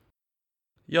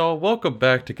Y'all, welcome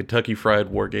back to Kentucky Fried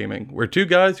Wargaming, where two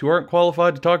guys who aren't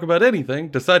qualified to talk about anything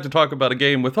decide to talk about a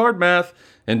game with hard math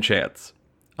and chance.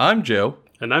 I'm Joe.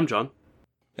 And I'm John.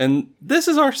 And this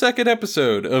is our second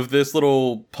episode of this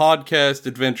little podcast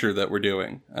adventure that we're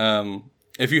doing.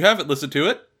 If you haven't listened to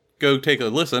it, go take a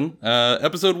listen.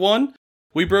 Episode 1,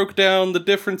 we broke down the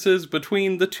differences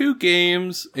between the two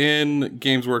games in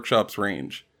Games Workshop's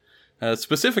range.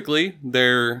 Specifically,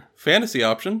 their fantasy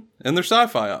option and their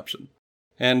sci-fi option.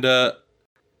 And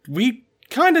we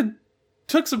kind of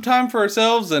took some time for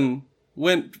ourselves and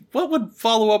went, what would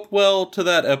follow up well to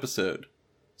that episode?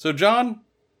 So, John,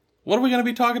 what are we going to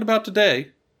be talking about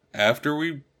today after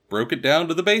we broke it down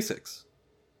to the basics?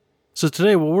 So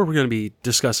today what we're going to be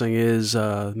discussing is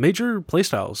major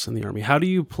playstyles in the Army. How do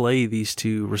you play these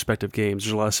two respective games?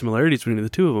 There's a lot of similarities between the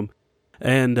two of them.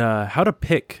 And how to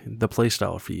pick the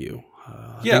playstyle for you.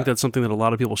 I think that's something that a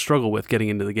lot of people struggle with getting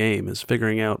into the game, is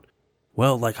figuring out,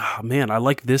 well, like, oh, man, I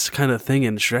like this kind of thing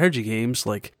in strategy games.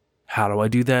 Like, how do I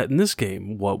do that in this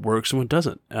game? What works and what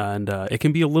doesn't? And it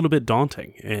can be a little bit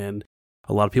daunting. And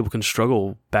a lot of people can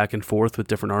struggle back and forth with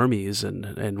different armies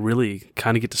and really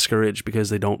kind of get discouraged because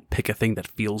they don't pick a thing that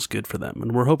feels good for them.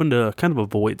 And we're hoping to kind of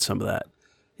avoid some of that.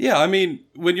 Yeah, I mean,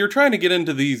 when you're trying to get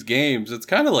into these games, it's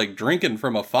kind of like drinking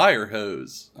from a fire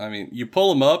hose. I mean, you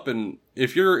pull them up, and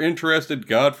if you're interested,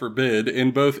 God forbid,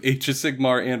 in both Age of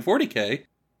Sigmar and 40k,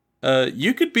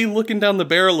 you could be looking down the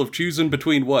barrel of choosing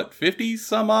between,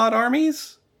 50-some-odd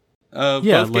armies?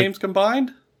 Both games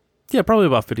combined? Yeah, probably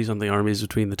about 50-something armies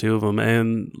between the two of them.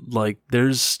 And,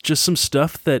 there's just some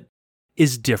stuff that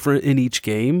is different in each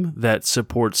game that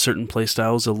supports certain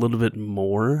playstyles a little bit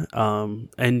more.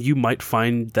 And you might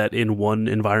find that in one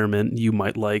environment, you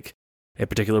might like a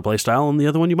particular playstyle, and the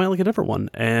other one, you might like a different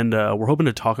one. And we're hoping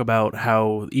to talk about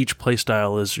how each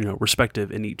playstyle is,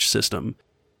 respective in each system.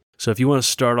 So if you want to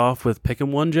start off with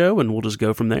picking one, Joe, and we'll just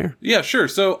go from there. Yeah, sure.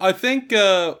 So I think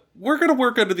we're going to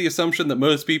work under the assumption that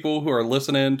most people who are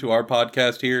listening to our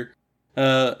podcast here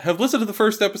have listened to the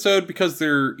first episode because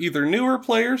they're either newer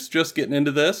players just getting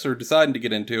into this or deciding to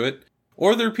get into it,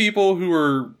 or they're people who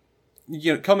are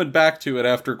coming back to it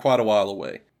after quite a while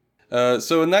away.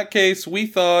 So in that case, we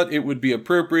thought it would be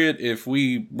appropriate if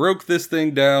we broke this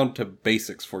thing down to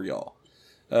basics for y'all.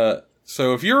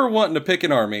 So if you're wanting to pick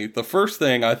an army, the first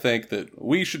thing I think that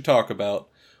we should talk about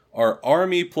are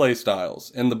army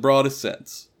playstyles in the broadest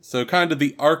sense. So kind of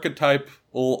the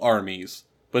archetypal armies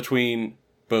between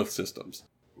both systems.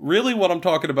 Really what I'm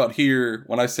talking about here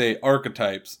when I say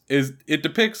archetypes is it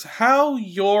depicts how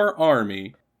your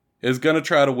army is going to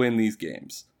try to win these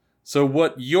games. So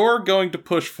what you're going to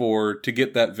push for to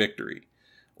get that victory,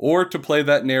 or to play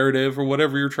that narrative, or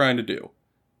whatever you're trying to do.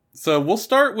 So we'll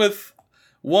start with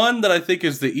one that I think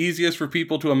is the easiest for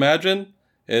people to imagine,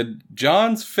 and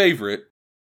John's favorite,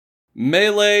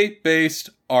 melee-based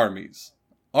armies.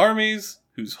 Armies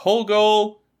whose whole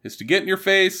goal is to get in your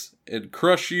face and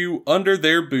crush you under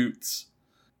their boots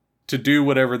to do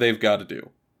whatever they've got to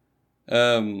do.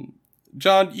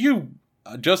 John, you,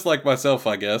 just like myself,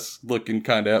 I guess, looking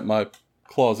kind of at my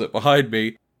closet behind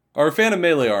me, are a fan of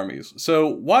melee armies. So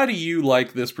why do you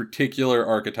like this particular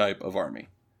archetype of army?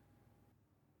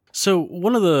 So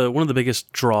one of the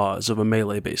biggest draws of a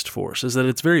melee-based force is that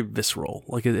it's very visceral.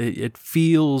 Like it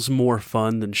feels more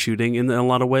fun than shooting in a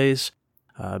lot of ways,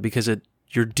 because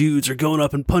your dudes are going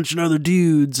up and punching other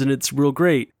dudes, and it's real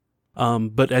great.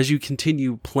 But as you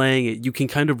continue playing it, you can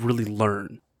kind of really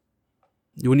learn.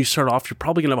 When you start off, you're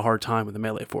probably gonna have a hard time with a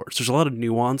melee force. There's a lot of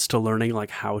nuance to learning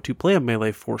like how to play a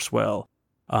melee force well.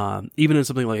 Even in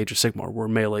something like Age of Sigmar, where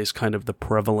melee is kind of the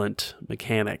prevalent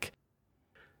mechanic.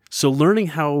 So learning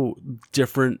how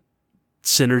different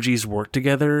synergies work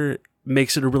together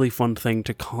makes it a really fun thing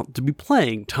to be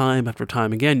playing time after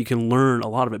time. Again, you can learn a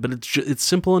lot of it, but it's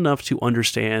simple enough to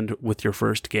understand with your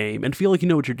first game and feel like you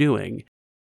know what you're doing.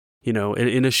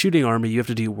 In a shooting army, you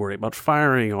have to worry about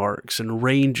firing arcs and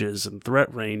ranges and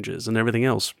threat ranges and everything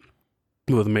else.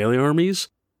 With melee armies,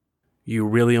 you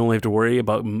really only have to worry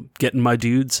about getting my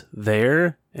dudes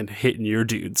there and hitting your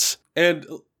dudes. And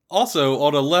also,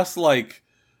 on a less,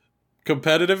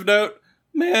 competitive note,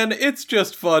 man, it's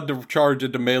just fun to charge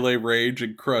into melee range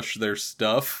and crush their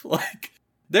stuff.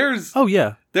 There's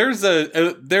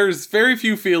very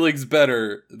few feelings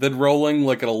better than rolling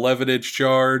an 11-inch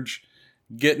charge,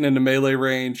 getting into melee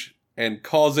range, and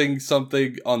causing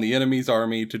something on the enemy's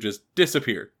army to just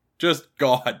disappear. Just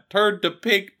gone. Turned to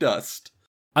pink dust.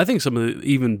 I think some of the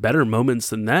even better moments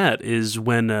than that is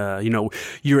when,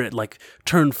 you're at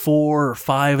turn 4 or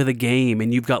 5 of the game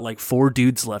and you've got 4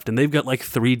 dudes left and they've got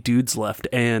 3 dudes left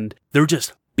and they're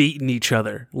just beating each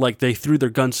other. Like, they threw their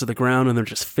guns to the ground and they're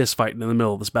just fist fighting in the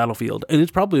middle of this battlefield. And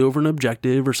it's probably over an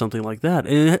objective or something like that.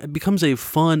 And it becomes a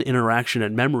fun interaction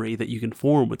and memory that you can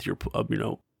form with your,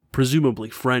 presumably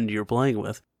friend you're playing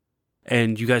with.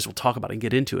 And you guys will talk about it and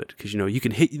get into it. Because, you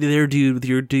can hit their dude with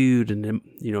your dude and,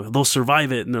 they'll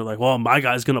survive it. And they're like, well, my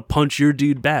guy's going to punch your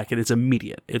dude back. And it's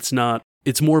immediate. It's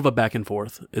more of a back and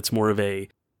forth. It's more of a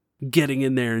getting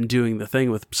in there and doing the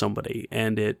thing with somebody.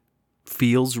 And it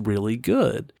feels really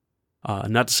good.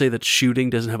 Not to say that shooting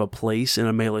doesn't have a place in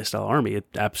a melee style army. It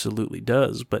absolutely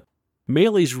does. But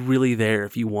melee's really there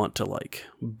if you want to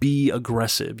be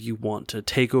aggressive. You want to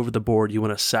take over the board. You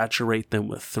want to saturate them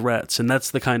with threats. And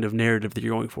that's the kind of narrative that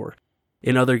you're going for.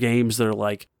 In other games, they're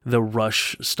like the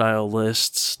rush style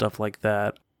lists, stuff like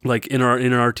that. Like in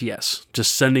an RTS,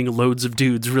 just sending loads of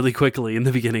dudes really quickly in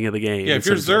the beginning of the game. Yeah, if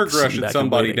you're Zerg rushing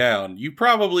somebody down, you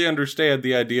probably understand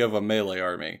the idea of a melee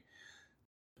army.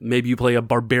 Maybe you play a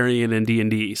barbarian in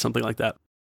D&D, something like that.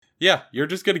 Yeah, you're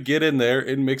just going to get in there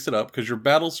and mix it up because your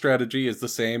battle strategy is the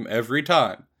same every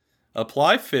time.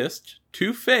 Apply fist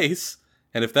to face,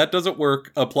 and if that doesn't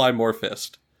work, apply more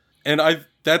fist. And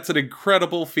that's an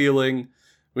incredible feeling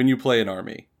when you play an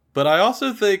army. But I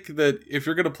also think that if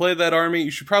you're going to play that army, you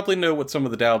should probably know what some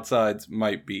of the downsides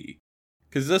might be.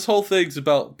 Because this whole thing's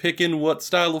about picking what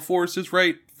style of force is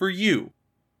right for you.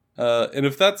 And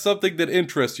if that's something that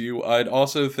interests you, I'd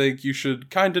also think you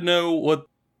should kind of know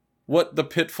what the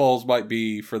pitfalls might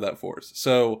be for that force.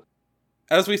 So,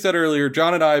 as we said earlier,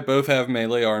 John and I both have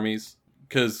melee armies,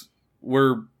 because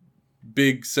we're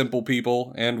big, simple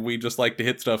people, and we just like to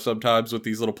hit stuff sometimes with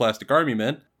these little plastic army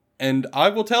men. And I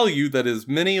will tell you that as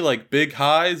many big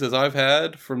highs as I've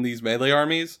had from these melee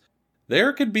armies,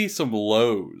 there could be some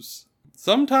lows.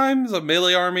 Sometimes a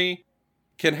melee army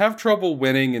can have trouble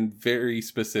winning in very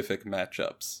specific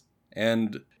matchups.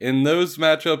 And in those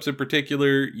matchups in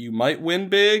particular, you might win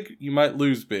big, you might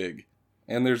lose big.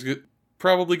 And there's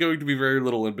probably going to be very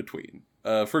little in between.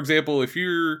 For example, if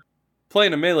you're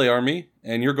playing a melee army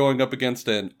and you're going up against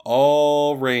an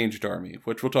all-ranged army,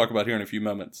 which we'll talk about here in a few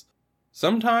moments,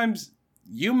 sometimes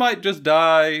you might just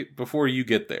die before you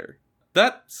get there.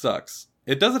 That sucks.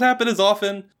 It doesn't happen as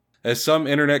often as some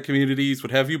internet communities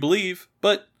would have you believe,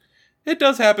 but it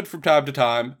does happen from time to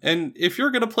time, and if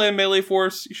you're going to play a melee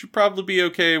force, you should probably be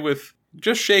okay with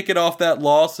just shaking off that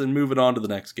loss and moving on to the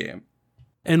next game.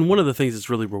 And one of the things that's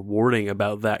really rewarding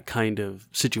about that kind of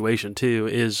situation, too,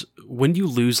 is when you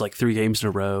lose 3 games in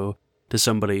a row to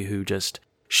somebody who just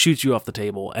shoots you off the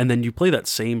table, and then you play that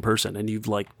same person, and you've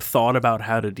thought about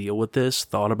how to deal with this,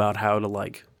 thought about how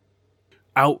to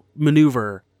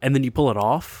outmaneuver, and then you pull it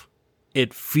off.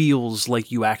 It feels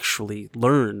like you actually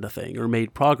learned a thing or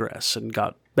made progress and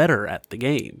got better at the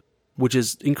game, which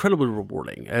is incredibly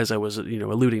rewarding. As I was,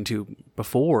 alluding to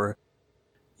before,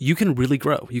 you can really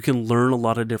grow. You can learn a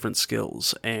lot of different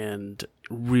skills and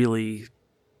really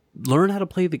learn how to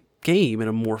play the game in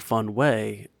a more fun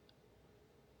way,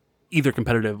 either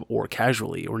competitive or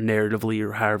casually or narratively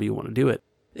or however you want to do it.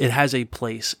 It has a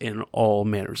place in all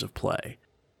manners of play.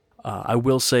 I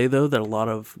will say, though, that a lot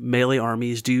of melee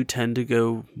armies do tend to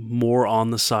go more on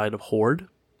the side of horde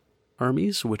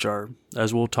armies, which are,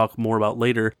 as we'll talk more about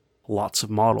later, lots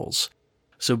of models.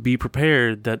 So be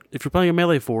prepared that if you're playing a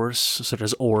melee force, such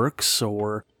as orcs,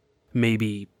 or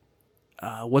maybe,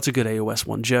 what's a good AOS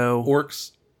one, Joe?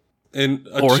 Orcs. And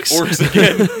orcs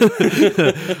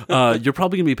again. You're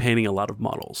probably going to be painting a lot of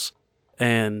models,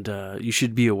 and you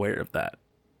should be aware of that.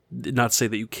 Not to say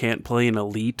that you can't play an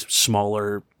elite,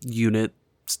 smaller unit,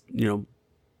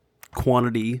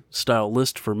 quantity style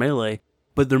list for melee,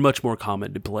 but they're much more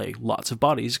common to play lots of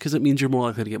bodies because it means you're more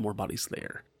likely to get more bodies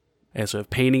there. And so if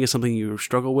painting is something you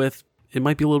struggle with, it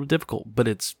might be a little difficult, but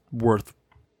it's worth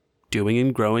doing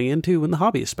and growing into in the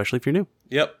hobby, especially if you're new.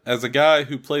 Yep. As a guy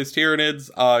who plays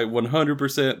Tyranids, I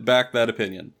 100% back that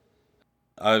opinion.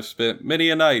 I've spent many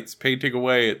a nights painting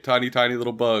away at tiny, tiny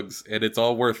little bugs, and it's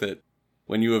all worth it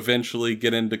when you eventually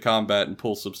get into combat and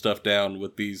pull some stuff down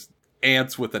with these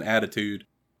ants with an attitude.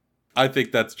 I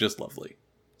think that's just lovely.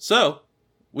 So,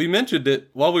 we mentioned it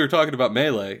while we were talking about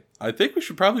melee. I think we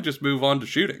should probably just move on to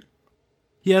shooting.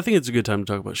 Yeah, I think it's a good time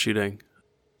to talk about shooting.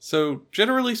 So,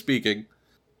 generally speaking,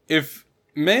 if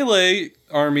melee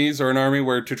armies are an army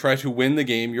where to try to win the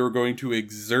game, you're going to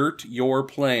exert your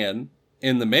plan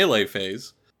in the melee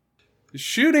phase,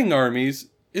 shooting armies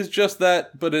is just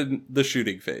that, but in the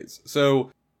shooting phase.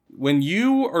 So when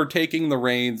you are taking the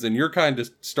reins and you're kind of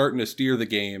starting to steer the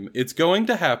game, it's going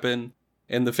to happen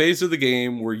in the phase of the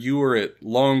game where you are at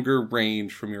longer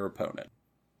range from your opponent.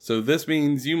 So this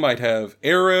means you might have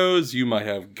arrows, you might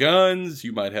have guns,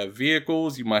 you might have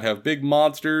vehicles, you might have big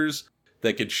monsters,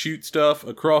 that could shoot stuff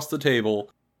across the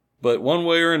table, but one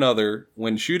way or another,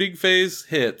 when shooting phase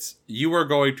hits, you are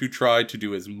going to try to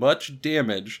do as much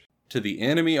damage to the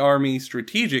enemy army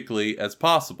strategically as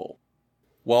possible,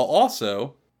 while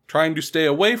also trying to stay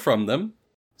away from them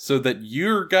so that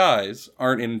your guys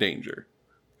aren't in danger.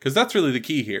 Because that's really the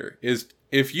key here, is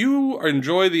if you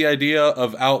enjoy the idea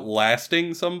of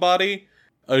outlasting somebody,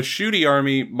 a shooty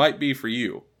army might be for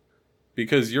you.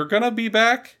 Because you're gonna be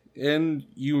back, and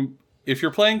if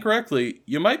you're playing correctly,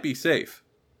 you might be safe.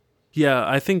 Yeah,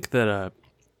 I think that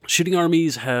shooting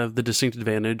armies have the distinct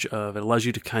advantage of it allows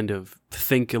you to kind of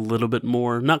think a little bit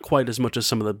more, not quite as much as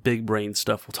some of the big brain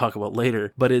stuff we'll talk about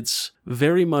later, but it's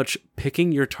very much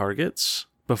picking your targets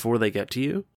before they get to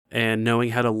you and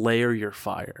knowing how to layer your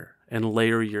fire and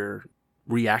layer your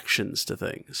reactions to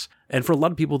things. And for a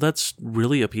lot of people, that's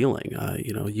really appealing.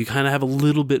 You kind of have a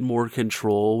little bit more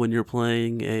control when you're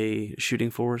playing a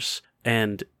shooting force,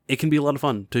 and it can be a lot of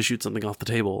fun to shoot something off the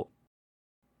table.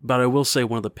 But I will say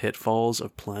one of the pitfalls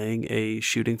of playing a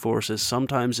shooting force is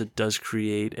sometimes it does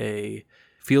create a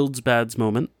fields bads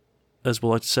moment, as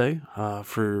we'll like to say,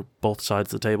 for both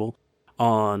sides of the table,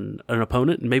 on an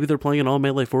opponent. Maybe they're playing an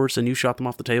all-melee force and you shot them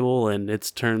off the table and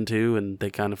it's turn 2 and they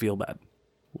kind of feel bad.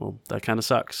 Well, that kind of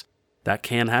sucks. That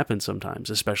can happen sometimes,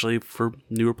 especially for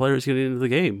newer players getting into the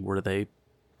game where they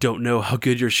don't know how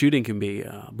good your shooting can be.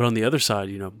 But on the other side,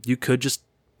 you could just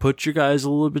put your guys a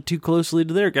little bit too closely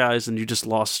to their guys and you just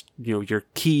lost, your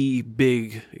key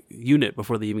big unit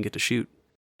before they even get to shoot.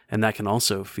 And that can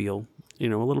also feel, a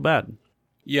little bad.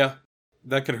 Yeah,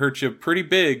 that could hurt you pretty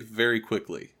big very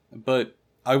quickly. But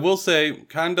I will say,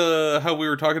 kind of how we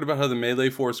were talking about how the melee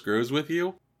force grows with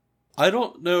you, I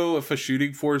don't know if a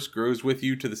shooting force grows with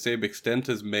you to the same extent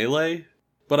as melee,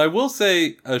 but I will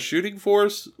say a shooting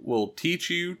force will teach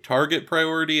you target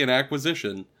priority and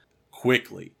acquisition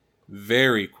quickly.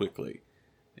 Very quickly.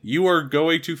 You are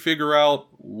going to figure out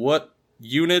what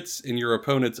units in your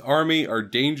opponent's army are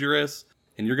dangerous,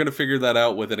 and you're going to figure that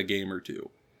out within a game or two.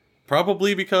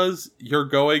 Probably because you're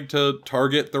going to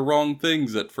target the wrong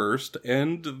things at first,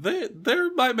 and they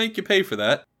might make you pay for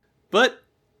that, but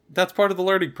that's part of the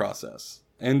learning process.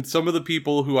 And some of the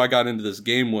people who I got into this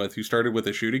game with, who started with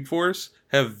a shooting force,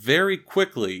 have very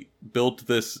quickly built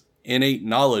this innate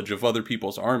knowledge of other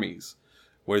people's armies,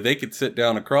 where they could sit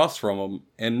down across from them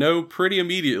and know pretty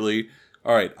immediately,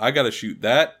 all right, I got to shoot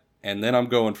that, and then I'm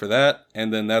going for that,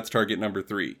 and then that's target number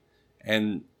 3.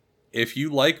 And if you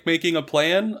like making a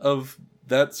plan of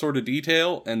that sort of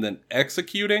detail and then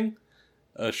executing,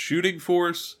 a shooting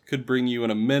force could bring you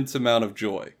an immense amount of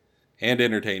joy and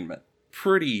entertainment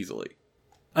pretty easily.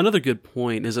 Another good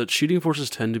point is that shooting forces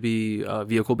tend to be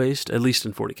vehicle-based, at least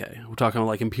in 40k. We're talking about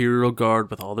like Imperial Guard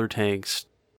with all their tanks,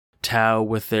 Tau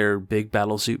with their big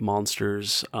battlesuit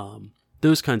monsters,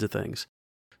 those kinds of things.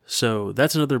 So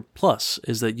that's another plus,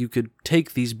 is that you could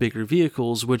take these bigger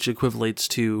vehicles, which equivalates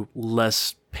to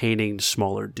less painting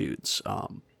smaller dudes.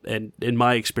 And in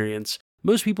my experience,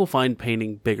 most people find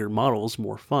painting bigger models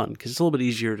more fun, because it's a little bit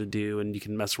easier to do and you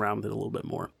can mess around with it a little bit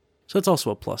more. So that's also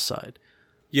a plus side.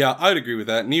 Yeah, I'd agree with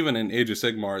that. And even in Age of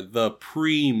Sigmar, the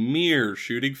premier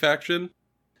shooting faction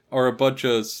are a bunch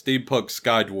of steampunk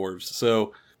sky dwarves.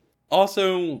 So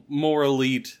also more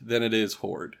elite than it is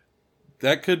Horde.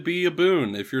 That could be a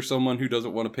boon if you're someone who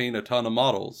doesn't want to paint a ton of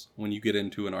models when you get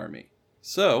into an army.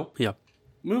 So, yeah.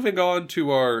 Moving on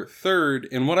to our third,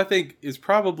 and what I think is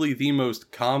probably the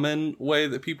most common way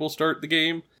that people start the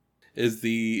game, is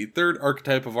the third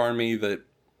archetype of army that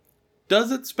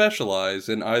doesn't specialize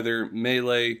in either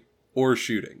melee or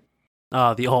shooting.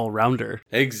 The all-rounder.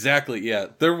 Exactly, yeah.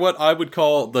 They're what I would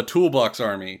call the toolbox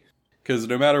army, because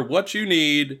no matter what you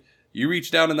need, you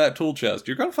reach down in that tool chest,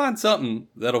 you're going to find something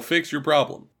that'll fix your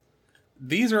problem.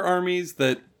 These are armies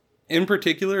that, in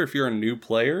particular, if you're a new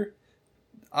player,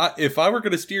 if I were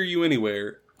going to steer you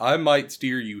anywhere, I might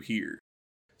steer you here.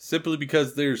 Simply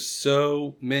because there's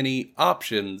so many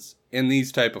options in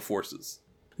these type of forces.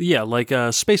 Yeah, like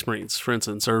Space Marines, for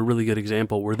instance, are a really good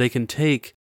example where they can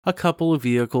take a couple of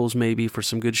vehicles maybe for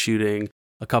some good shooting,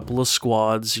 a couple of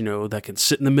squads, that can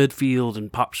sit in the midfield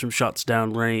and pop some shots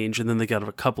down range, and then they got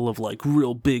a couple of like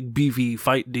real big beefy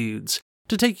fight dudes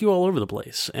to take you all over the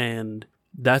place. And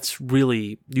that's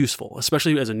really useful,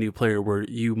 especially as a new player where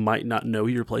you might not know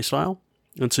your playstyle.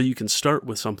 And so you can start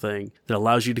with something that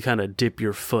allows you to kind of dip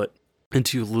your foot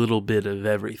into a little bit of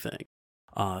everything.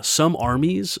 Some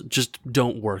armies just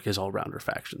don't work as all-rounder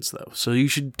factions, though. So you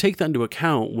should take that into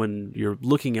account when you're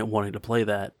looking at wanting to play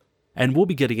that. And we'll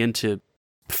be getting into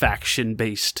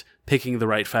faction-based, picking the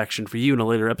right faction for you in a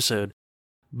later episode.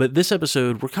 But this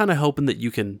episode, we're kind of hoping that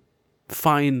you can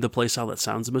find the playstyle that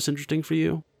sounds the most interesting for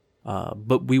you.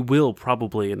 But we will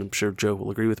probably, and I'm sure Joe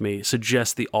will agree with me,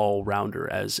 suggest the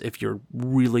all-rounder as if you're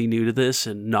really new to this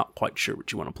and not quite sure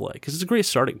what you want to play, because it's a great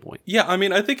starting point. Yeah, I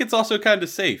mean, I think it's also kind of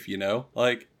safe,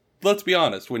 Like, let's be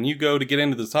honest, when you go to get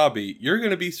into this hobby, you're going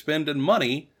to be spending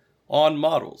money on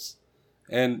models.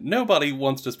 And nobody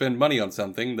wants to spend money on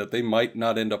something that they might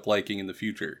not end up liking in the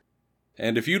future.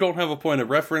 And if you don't have a point of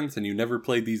reference and you never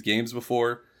played these games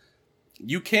before,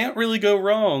 you can't really go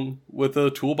wrong with a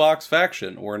toolbox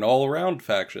faction or an all-around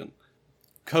faction.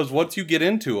 Because once you get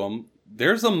into them,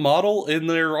 there's a model in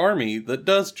their army that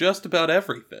does just about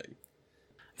everything.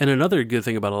 And another good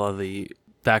thing about a lot of the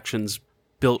factions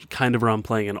built kind of around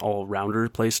playing an all-rounder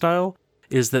playstyle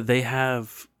is that they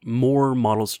have more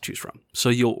models to choose from. So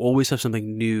you'll always have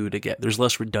something new to get. There's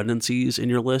less redundancies in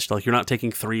your list. Like, you're not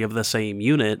taking 3 of the same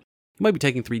unit. You might be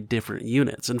taking 3 different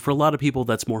units. And for a lot of people,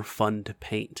 that's more fun to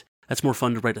paint. That's more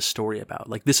fun to write a story about.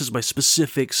 Like, this is my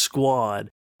specific squad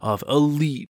of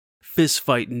elite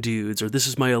fist-fighting dudes, or this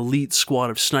is my elite squad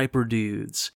of sniper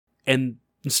dudes. And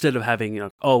instead of having,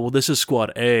 oh, well, this is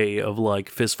squad A of, like,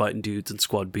 fist-fighting dudes and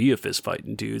squad B of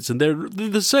fist-fighting dudes, and they're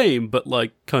the same, but,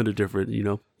 like, kind of different,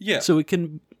 Yeah. So it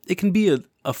can be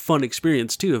a fun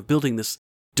experience, too, of building this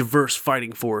diverse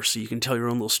fighting force so you can tell your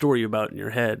own little story about it in your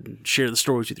head and share the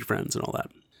stories with your friends and all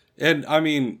that. And, I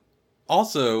mean,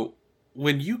 also,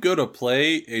 when you go to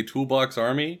play a toolbox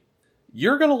army,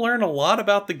 you're going to learn a lot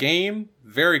about the game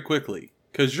very quickly.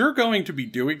 Because you're going to be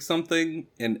doing something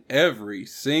in every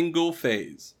single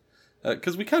phase.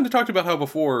 Because we kind of talked about how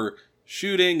before,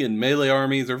 shooting and melee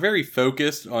armies are very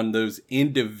focused on those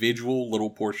individual little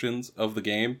portions of the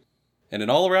game. And an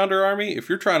all-arounder army, if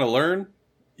you're trying to learn,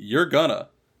 you're gonna.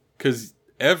 Because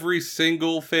every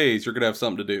single phase, you're going to have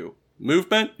something to do.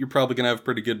 Movement, you're probably going to have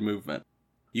pretty good movement.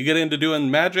 You get into doing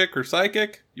magic or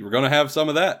psychic, you're going to have some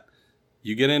of that.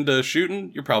 You get into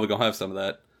shooting, you're probably going to have some of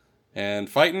that. And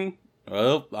fighting,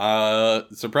 well,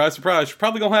 surprise, surprise, you're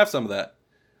probably going to have some of that.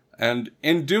 And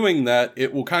in doing that,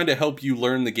 it will kind of help you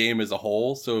learn the game as a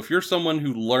whole. So if you're someone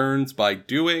who learns by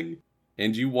doing,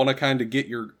 and you want to kind of get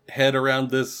your head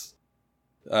around this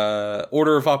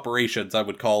order of operations, I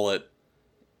would call it,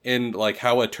 in like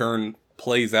how a turn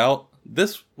plays out,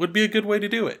 this would be a good way to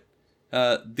do it.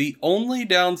 The only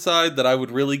downside that I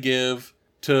would really give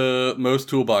to most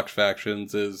toolbox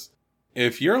factions is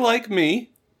if you're like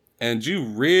me and you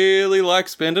really like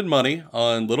spending money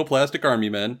on little plastic army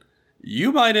men,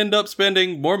 you might end up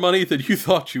spending more money than you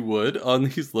thought you would on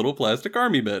these little plastic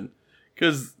army men.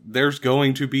 Because there's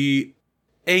going to be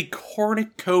a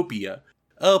cornucopia,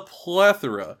 a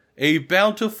plethora, a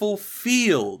bountiful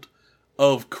field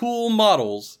of cool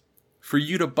models for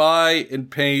you to buy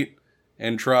and paint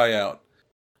and try out.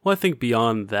 Well, I think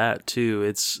beyond that, too,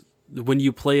 it's when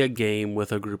you play a game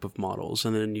with a group of models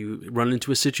and then you run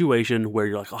into a situation where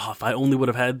you're like, oh, if I only would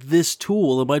have had this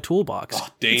tool in my toolbox. Oh,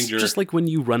 danger. It's just like when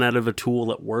you run out of a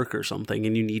tool at work or something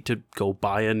and you need to go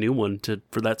buy a new one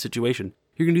for that situation.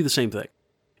 You're going to do the same thing.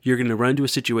 You're going to run into a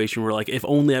situation where, like, if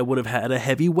only I would have had a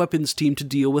heavy weapons team to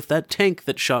deal with that tank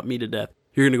that shot me to death.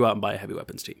 You're going to go out and buy a heavy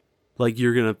weapons team. Like,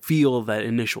 you're going to feel that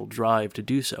initial drive to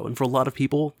do so. And for a lot of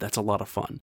people, that's a lot of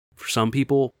fun. For some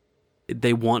people,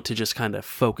 they want to just kind of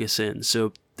focus in.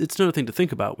 So it's another thing to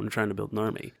think about when trying to build an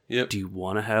army. Yep. Do you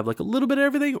want to have like a little bit of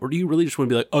everything? Or do you really just want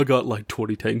to be like, I got like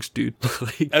 20 tanks, dude?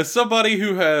 As somebody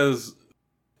who has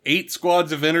 8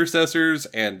 squads of intercessors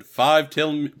and 5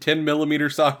 10 millimeter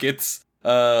sockets,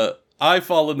 I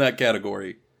fall in that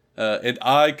category. And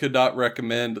I could not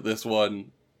recommend this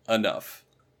one enough.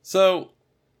 So,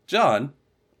 John,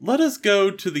 let us go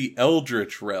to the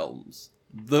Eldritch Realms.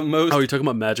 The most... Oh, are you talking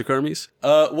about magic armies?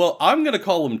 Well, I'm going to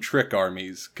call them trick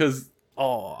armies, because...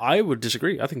 Oh, I would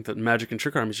disagree. I think that magic and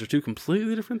trick armies are 2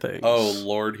 completely different things. Oh,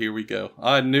 Lord, here we go.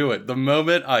 I knew it. The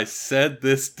moment I said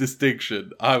this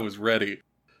distinction, I was ready.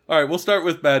 Alright, we'll start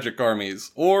with magic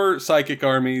armies, or psychic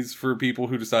armies for people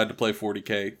who decide to play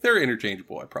 40k. They're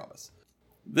interchangeable, I promise.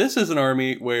 This is an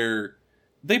army where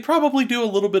they probably do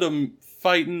a little bit of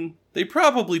fighting, they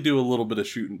probably do a little bit of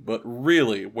shooting, but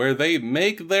really, where they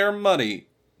make their money,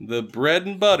 the bread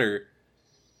and butter,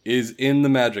 is in the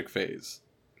magic phase.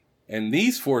 And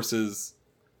these forces,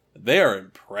 they are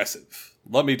impressive,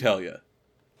 let me tell you.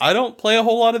 I don't play a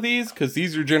whole lot of these, because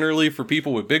these are generally for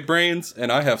people with big brains,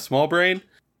 and I have small brain,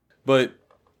 but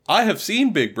I have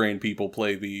seen big brain people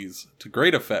play these to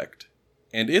great effect.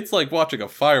 And it's like watching a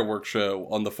fireworks show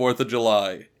on the 4th of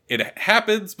July. It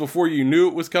happens before you knew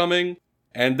it was coming,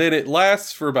 and then it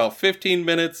lasts for about 15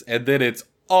 minutes, and then it's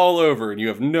all over, and you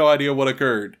have no idea what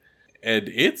occurred. And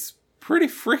it's pretty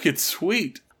freaking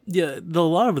sweet. Yeah, a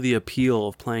lot of the appeal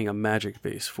of playing a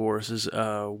magic-based force is,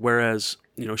 whereas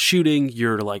shooting,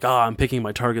 you're like, I'm picking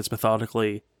my targets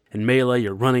methodically. In melee,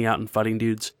 you're running out and fighting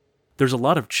dudes. There's a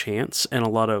lot of chance and a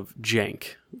lot of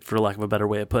jank, for lack of a better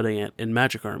way of putting it, in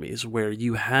magic armies, where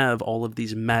you have all of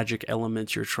these magic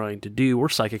elements you're trying to do, or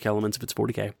psychic elements if it's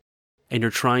 40k, and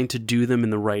you're trying to do them in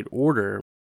the right order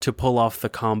to pull off the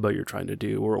combo you're trying to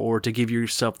do, or to give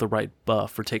yourself the right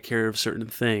buff, or take care of certain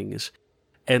things.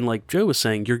 And like Joe was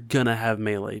saying, you're gonna have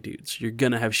melee dudes, you're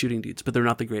gonna have shooting dudes, but they're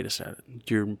not the greatest at it.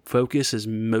 Your focus is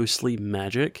mostly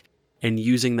magic, and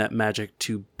using that magic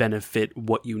to benefit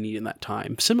what you need in that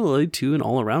time. Similarly to an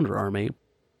all-arounder army,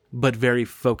 but very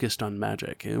focused on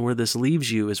magic. And where this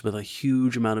leaves you is with a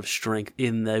huge amount of strength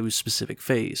in those specific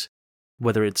phase.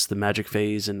 Whether it's the magic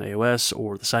phase in AOS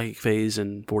or the psychic phase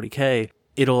in 40k,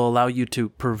 it'll allow you to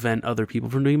prevent other people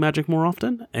from doing magic more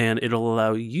often, and it'll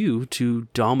allow you to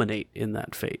dominate in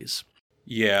that phase.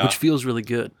 Yeah. Which feels really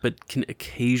good, but can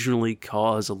occasionally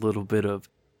cause a little bit of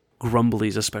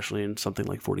grumblies, especially in something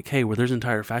like 40k, where there's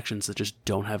entire factions that just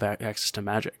don't have access to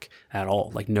magic at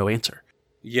all, like no answer.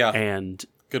 Yeah. And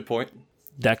good point.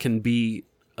 That can be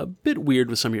a bit weird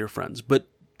with some of your friends, but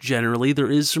generally there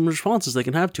is some responses they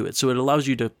can have to it, so it allows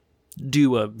you to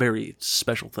do a very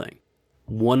special thing.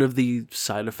 One of the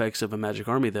side effects of a magic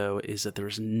army, though, is that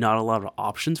there's not a lot of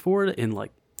options for it in,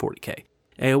 like, 40k.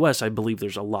 AOS, I believe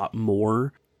there's a lot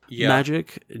more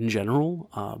magic in general,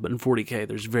 but in 40k,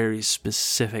 there's very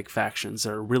specific factions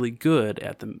that are really good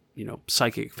at the,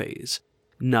 psychic phase.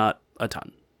 Not a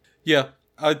ton. Yeah,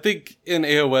 I think in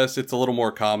AOS it's a little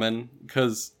more common,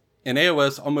 because in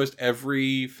AOS almost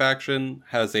every faction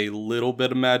has a little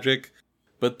bit of magic,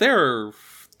 but there are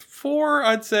four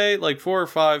or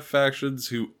five factions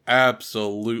who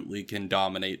absolutely can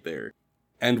dominate there.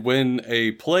 And when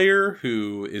a player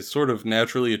who is sort of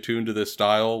naturally attuned to this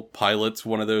style pilots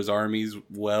one of those armies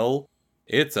well,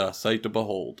 it's a sight to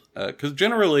behold. Because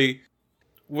generally,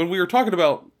 when we were talking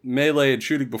about melee and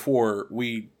shooting before,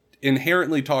 we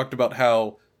inherently talked about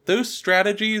how those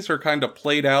strategies are kind of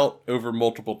played out over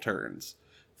multiple turns.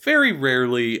 Very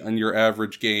rarely on your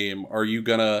average game are you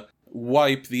gonna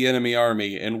wipe the enemy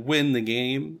army and win the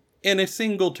game in a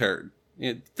single turn.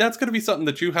 That's going to be something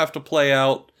that you have to play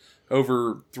out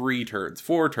over 3 turns,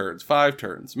 4 turns, 5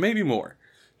 turns, maybe more,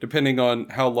 depending on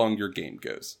how long your game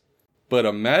goes. But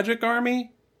a magic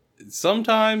army,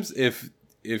 sometimes if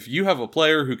you have a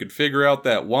player who could figure out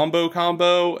that wombo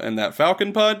combo and that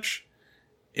falcon punch,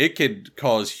 it could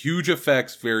cause huge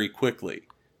effects very quickly.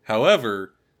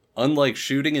 However, unlike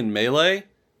shooting in melee,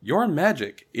 your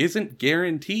magic isn't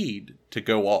guaranteed to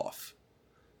go off.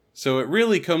 So it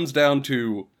really comes down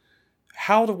to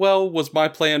how well was my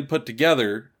plan put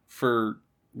together for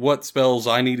what spells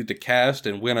I needed to cast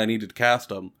and when I needed to cast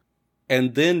them.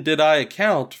 And then did I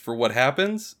account for what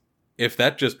happens if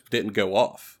that just didn't go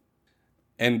off?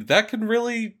 And that can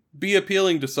really be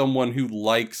appealing to someone who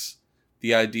likes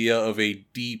the idea of a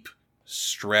deep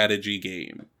strategy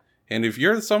game. And if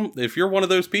you're one of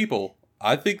those people,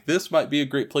 I think this might be a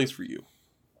great place for you.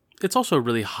 It's also a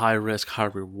really high risk, high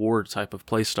reward type of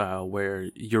playstyle where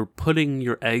you're putting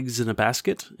your eggs in a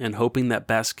basket and hoping that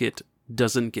basket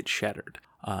doesn't get shattered.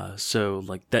 So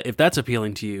like that, if that's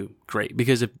appealing to you, great.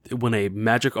 Because when a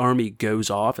magic army goes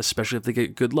off, especially if they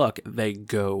get good luck, they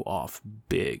go off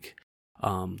big.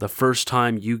 The first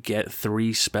time you get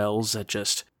 3 spells that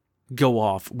just go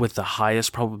off with the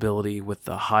highest probability, with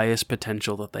the highest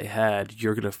potential that they had,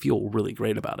 you're going to feel really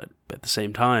great about it. But at the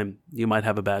same time, you might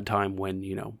have a bad time when,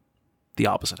 the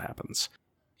opposite happens.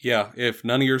 Yeah, if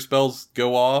none of your spells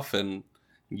go off and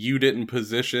you didn't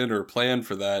position or plan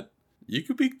for that, you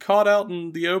could be caught out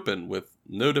in the open with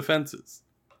no defenses.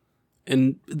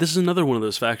 And this is another one of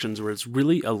those factions where it's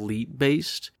really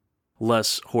elite-based,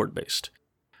 less horde-based.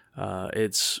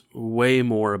 It's way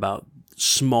more about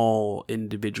small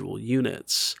individual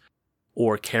units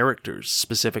or characters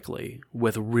specifically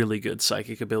with really good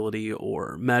psychic ability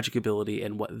or magic ability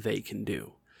and what they can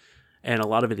do. And a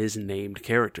lot of it is named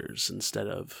characters instead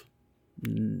of,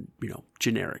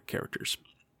 generic characters.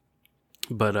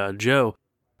 But Joe,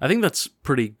 I think that's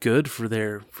pretty good for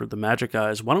the magic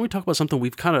guys. Why don't we talk about something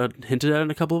we've kind of hinted at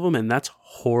in a couple of them, and that's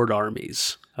horde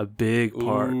armies. A big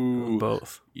part of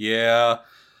both. Yeah.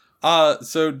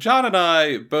 So John and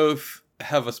I both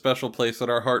have a special place in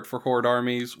our heart for horde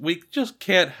armies. We just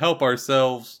can't help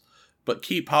ourselves but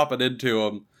keep hopping into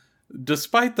them,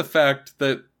 despite the fact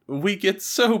that we get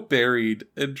so buried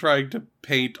in trying to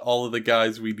paint all of the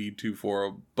guys we need to for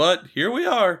them. But here we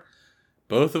are.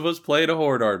 Both of us played a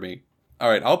horde army.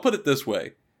 Alright, I'll put it this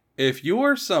way. If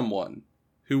you're someone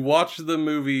who watched the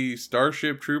movie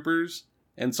Starship Troopers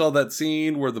and saw that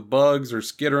scene where the bugs are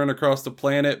skittering across the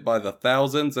planet by the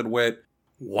thousands and went,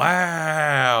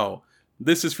 wow,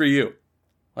 this is for you.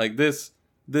 Like this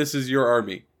is your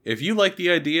army. If you like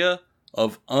the idea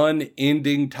of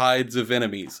unending tides of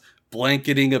enemies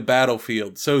blanketing a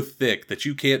battlefield so thick that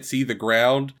you can't see the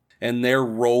ground and their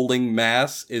rolling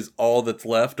mass is all that's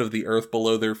left of the earth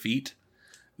below their feet,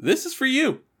 this is for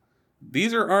you.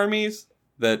 These are armies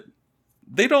that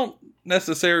they don't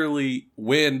necessarily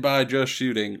win by just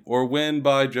shooting, or win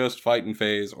by just fighting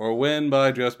phase, or win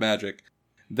by just magic.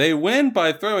 They win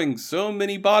by throwing so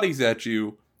many bodies at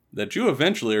you that you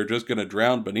eventually are just going to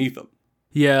drown beneath them.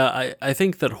 Yeah, I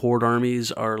think that horde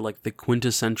armies are like the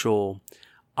quintessential,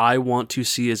 I want to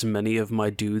see as many of my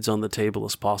dudes on the table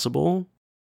as possible,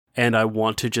 and I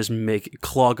want to just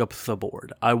clog up the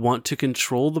board. I want to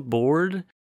control the board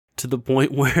to the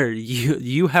point where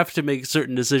you have to make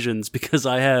certain decisions because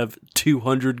I have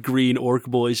 200 green orc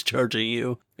boys charging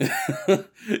you.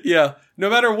 Yeah, no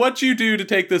matter what you do to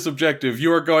take this objective,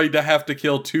 you are going to have to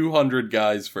kill 200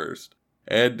 guys first.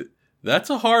 And that's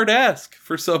a hard ask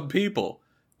for some people.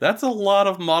 That's a lot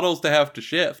of models to have to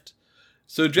shift.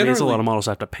 So generally, it's a lot of models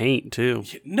I have to paint too.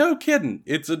 No kidding.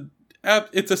 It's a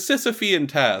Sisyphean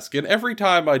task, and every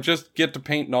time I just get to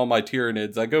painting all my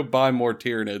Tyranids, I go buy more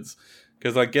Tyranids,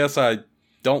 because I guess I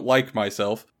don't like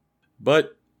myself.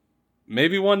 But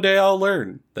maybe one day I'll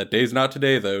learn. That day's not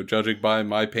today, though, judging by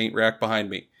my paint rack behind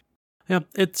me. Yeah,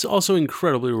 it's also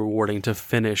incredibly rewarding to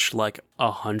finish like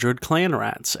 100 clan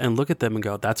rats and look at them and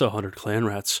go, that's 100 clan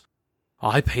rats.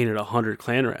 I painted 100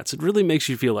 clan rats. It really makes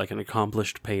you feel like an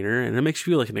accomplished painter, and it makes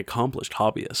you feel like an accomplished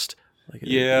hobbyist. Like,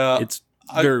 yeah. It's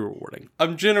very rewarding.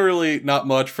 I'm generally not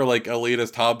much for like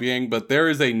elitist hobbying, but there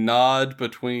is a nod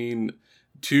between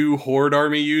two horde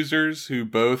army users who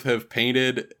both have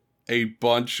painted a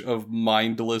bunch of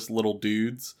mindless little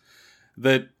dudes,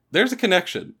 that there's a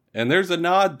connection, and there's a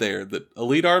nod there that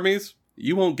elite armies,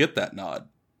 you won't get that nod.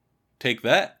 Take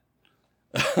that.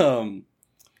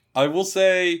 I will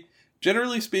say,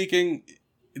 generally speaking,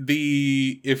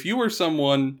 if you are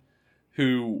someone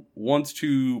who wants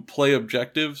to play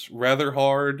objectives rather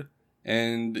hard,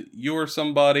 and you're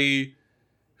somebody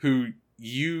who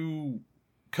you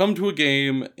come to a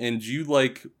game and you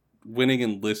like winning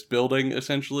and list building,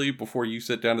 essentially, before you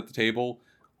sit down at the table,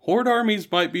 horde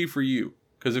armies might be for you.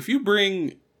 Because if you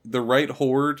bring the right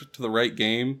horde to the right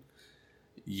game,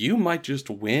 you might just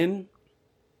win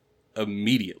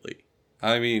immediately.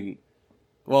 I mean,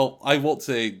 well, I won't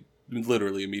say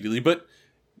literally immediately, but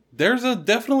there's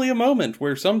definitely a moment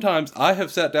where sometimes I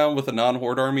have sat down with a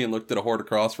non-horde army and looked at a horde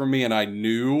across from me, and I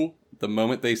knew the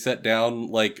moment they set down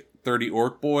like 30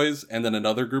 orc boys, and then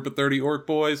another group of 30 orc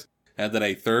boys, and then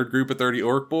a third group of 30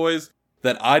 orc boys,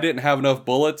 that I didn't have enough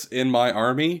bullets in my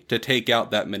army to take out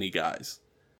that many guys.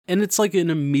 And it's like an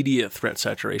immediate threat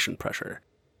saturation pressure.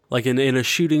 Like in a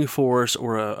shooting force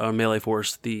or a melee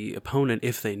force, the opponent,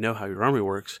 if they know how your army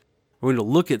works, we're going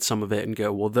to look at some of it and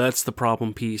go, well, that's the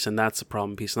problem piece, and that's the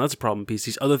problem piece, and that's the problem piece.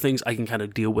 These other things I can kind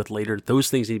of deal with later. Those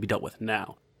things need to be dealt with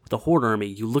now. With the horde army,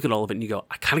 you look at all of it and you go,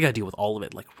 I kind of got to deal with all of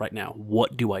it, like right now.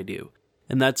 What do I do?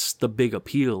 And that's the big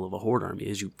appeal of a horde army,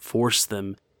 is you force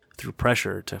them through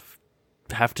pressure to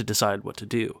have to decide what to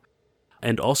do.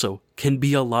 And also can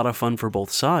be a lot of fun for both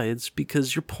sides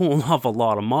because you're pulling off a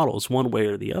lot of models one way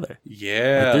or the other.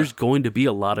 Yeah. Like, there's going to be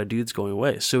a lot of dudes going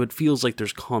away, so it feels like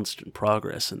there's constant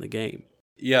progress in the game.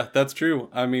 Yeah, that's true.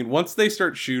 I mean, once they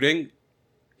start shooting,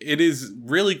 it is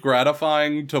really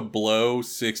gratifying to blow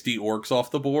 60 orcs off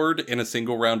the board in a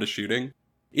single round of shooting.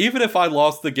 Even if I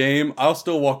lost the game, I'll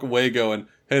still walk away going,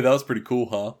 hey, that was pretty cool,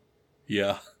 huh?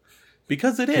 Yeah.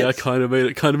 Because it is. Yeah, I kind of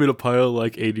made a pile of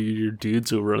like 80 of your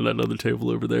dudes over on that other table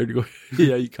over there. And you go,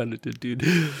 yeah, you kind of did, dude.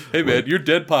 Hey, man, your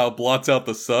dead pile blots out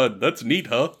the sun. That's neat,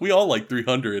 huh? We all like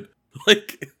 300.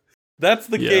 Like, that's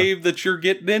the game that you're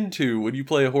getting into when you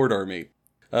play a horde army.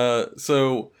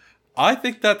 So I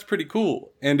think that's pretty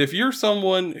cool. And if you're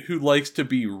someone who likes to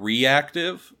be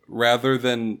reactive rather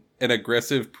than an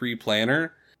aggressive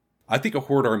pre-planner, I think a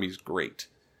horde army is great.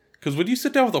 Because when you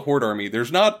sit down with a horde army,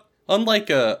 there's not... Unlike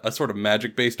a sort of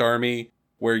magic-based army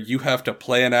where you have to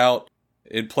plan out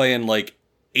and play in like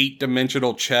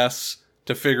 8-dimensional chess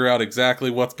to figure out exactly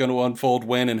what's going to unfold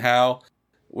when and how.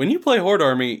 When you play Horde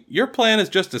Army, your plan is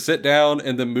just to sit down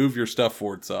and then move your stuff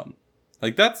forward some.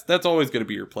 Like that's always going to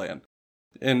be your plan.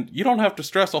 And you don't have to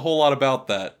stress a whole lot about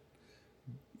that.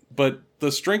 But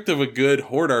the strength of a good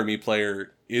Horde Army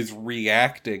player is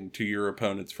reacting to your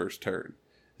opponent's first turn.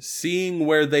 Seeing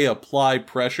where they apply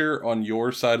pressure on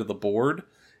your side of the board,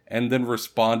 and then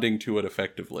responding to it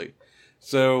effectively.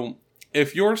 So,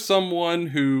 if you're someone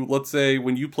who, let's say,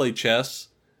 when you play chess,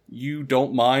 you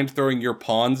don't mind throwing your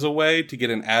pawns away to get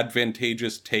an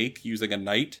advantageous take using a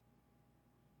knight,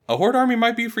 a horde army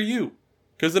might be for you.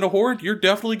 Because in a horde, you're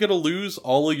definitely going to lose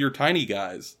all of your tiny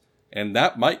guys. And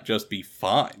that might just be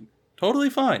fine. Totally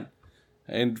fine.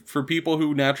 And for people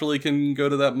who naturally can go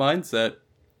to that mindset,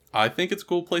 I think it's a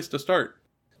cool place to start.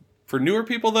 For newer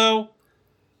people, though,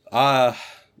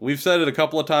 we've said it a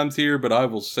couple of times here, but I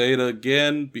will say it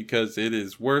again because it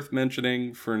is worth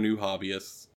mentioning for new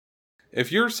hobbyists.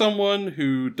 If you're someone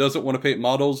who doesn't want to paint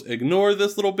models, ignore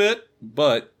this little bit,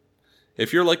 but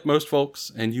if you're like most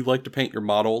folks and you like to paint your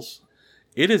models,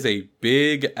 it is a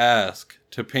big ask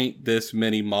to paint this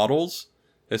many models,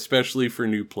 especially for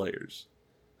new players.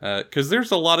 Because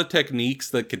there's a lot of techniques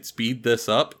that could speed this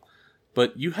up,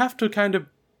 but you have to kind of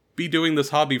be doing this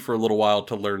hobby for a little while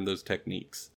to learn those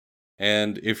techniques.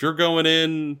 And if you're going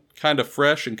in kind of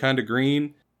fresh and kind of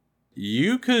green,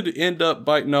 you could end up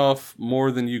biting off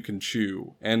more than you can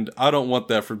chew. And I don't want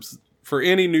that for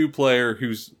any new player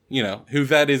who's, who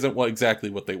that isn't exactly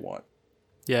what they want.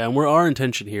 Yeah, and our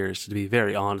intention here is to be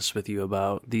very honest with you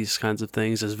about these kinds of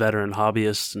things as veteran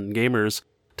hobbyists and gamers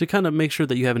to kind of make sure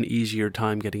that you have an easier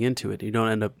time getting into it. You don't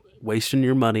end up wasting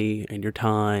your money and your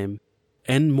time,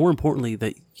 and more importantly,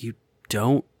 that you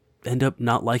don't end up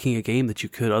not liking a game that you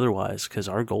could otherwise, because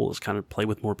our goal is kind of play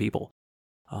with more people.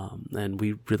 And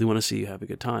we really want to see you have a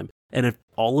good time. And if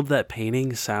all of that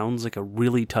painting sounds like a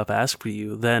really tough ask for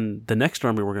you, then the next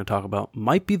army we're going to talk about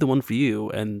might be the one for you,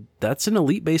 and that's an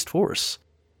elite-based force.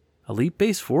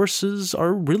 Elite-based forces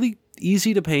are really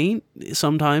easy to paint.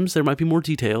 Sometimes there might be more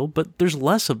detail, but there's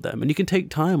less of them, and you can take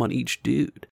time on each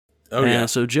dude. Oh, yeah.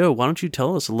 So, Joe, why don't you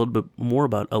tell us a little bit more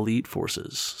about elite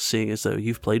forces, seeing as though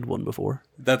you've played one before?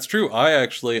 That's true.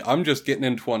 I'm just getting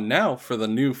into one now for the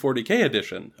new 40k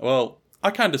edition. Well,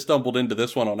 I kind of stumbled into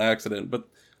this one on accident, but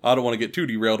I don't want to get too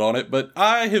derailed on it, but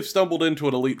I have stumbled into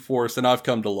an elite force and I've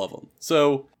come to love them.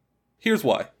 So, here's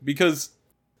why. Because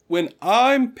when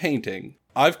I'm painting,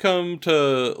 I've come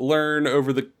to learn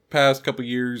over the past couple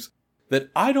years that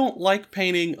I don't like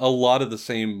painting a lot of the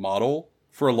same model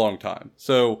for a long time.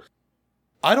 So,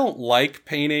 I don't like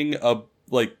painting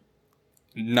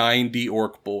 90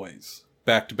 orc boys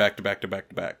back to back to back to back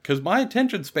to back. Because my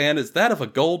attention span is that of a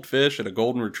goldfish and a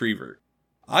golden retriever.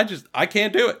 I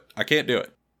can't do it. I can't do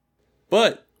it.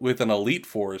 But with an elite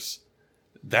force,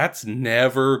 that's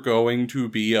never going to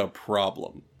be a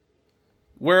problem.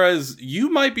 Whereas you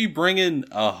might be bringing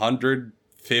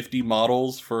 150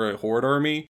 models for a horde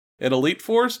army, an elite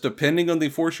force, depending on the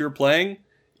force you're playing,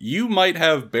 you might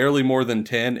have barely more than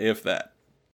 10, if that.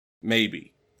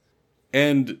 Maybe.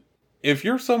 And if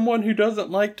you're someone who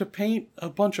doesn't like to paint a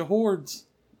bunch of hordes,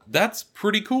 that's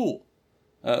pretty cool.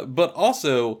 But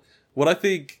also, what I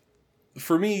think,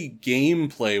 for me,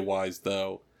 gameplay-wise,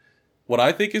 though, what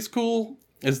I think is cool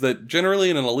is that generally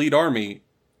in an elite army,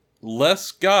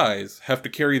 less guys have to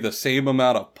carry the same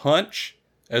amount of punch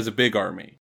as a big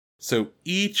army. So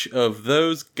each of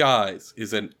those guys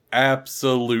is an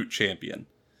absolute champion.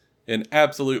 An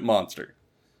absolute monster.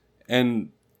 And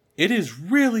it is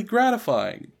really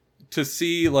gratifying to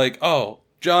see,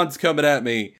 John's coming at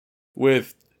me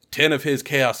with 10 of his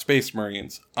Chaos Space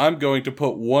Marines. I'm going to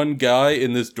put one guy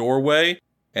in this doorway,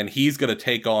 and he's going to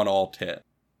take on all 10.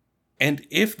 And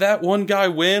if that one guy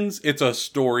wins, it's a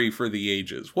story for the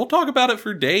ages. We'll talk about it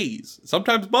for days,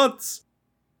 sometimes months.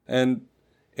 And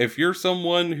if you're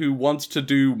someone who wants to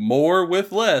do more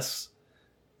with less,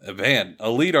 man,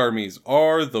 elite armies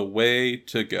are the way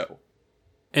to go.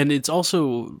 And it's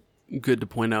also good to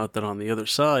point out that on the other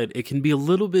side, it can be a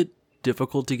little bit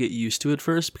difficult to get used to at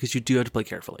first because you do have to play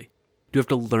carefully. You have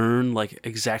to learn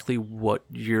exactly what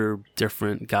your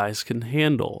different guys can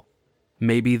handle.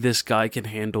 Maybe this guy can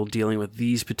handle dealing with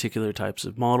these particular types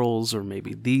of models, or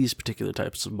maybe these particular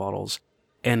types of models,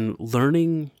 and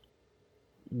learning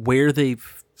where they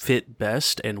fit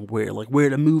best and where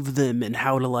to move them and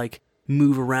how to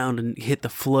move around and hit the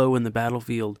flow in the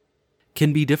battlefield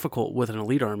can be difficult with an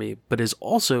elite army, but is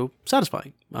also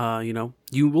satisfying.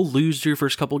 You will lose your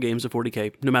first couple games of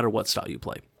 40k no matter what style you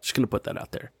play. Just going to put that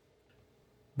out there.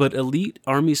 But elite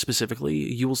armies specifically,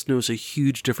 you will notice a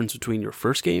huge difference between your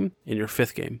first game and your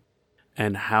fifth game,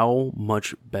 and how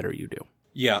much better you do.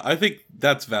 Yeah, I think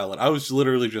that's valid. I was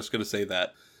literally just going to say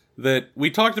that we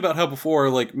talked about how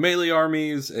before, melee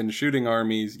armies and shooting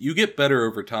armies, you get better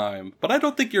over time, but I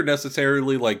don't think you're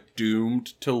necessarily,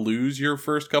 doomed to lose your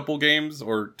first couple games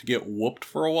or to get whooped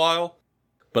for a while.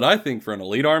 But I think for an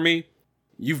elite army,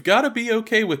 you've got to be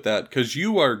okay with that, because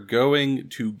you are going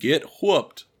to get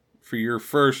whooped for your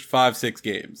first 5-6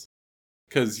 games.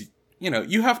 Because,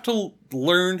 you have to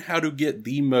learn how to get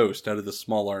the most out of the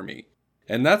small army.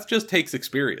 And that just takes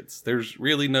experience. There's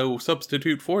really no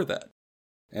substitute for that.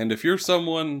 And if you're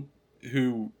someone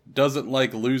who doesn't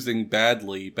like losing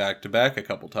badly back to back a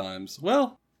couple times,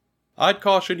 well, I'd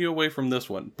caution you away from this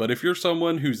one. But if you're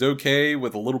someone who's okay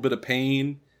with a little bit of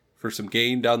pain for some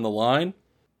gain down the line,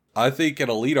 I think an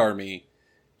elite army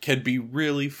can be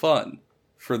really fun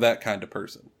for that kind of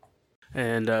person.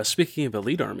 And speaking of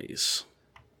elite armies,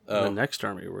 the next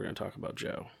army we're going to talk about,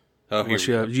 Joe. Oh,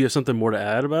 do you have something more to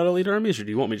add about elite armies, or do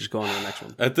you want me to just go on to the next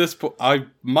one? At this point, I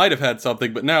might have had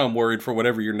something, but now I'm worried for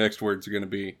whatever your next words are going to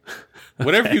be.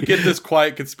 Whenever you get this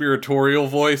quiet conspiratorial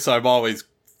voice, I'm always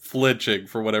flinching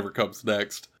for whatever comes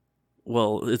next.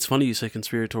 Well, it's funny you say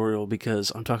conspiratorial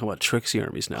because I'm talking about Trixie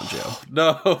armies now, Joe.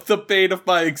 No, the bane of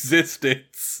my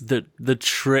existence. The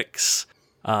Trix.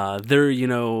 They're,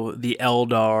 the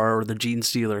Eldar or the Gene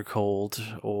Stealer Cult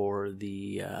or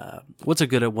the, what's a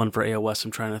good one for AOS I'm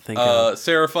trying to think of?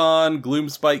 Seraphon,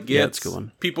 Gloomspite Gitz. Yeah, that's a good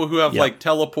one. People who have, like,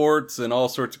 teleports and all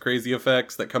sorts of crazy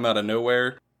effects that come out of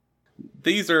nowhere.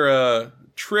 These are,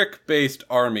 trick-based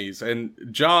armies, and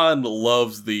John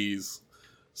loves these.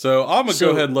 So I'm going to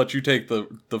go ahead and let you take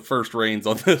the first reins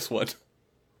on this one.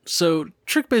 So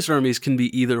trick-based armies can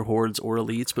be either hordes or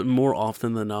elites, but more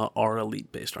often than not are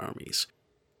elite-based armies.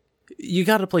 You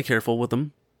got to play careful with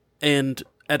them, and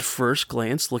at first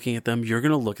glance, looking at them, you're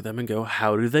going to look at them and go,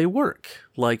 how do they work?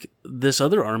 Like, this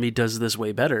other army does this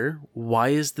way better. Why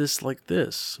is this like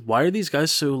this? Why are these guys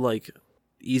so, like,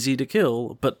 easy to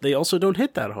kill, but they also don't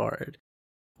hit that hard?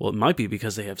 Well, it might be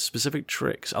because they have specific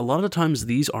tricks. A lot of times,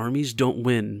 these armies don't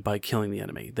win by killing the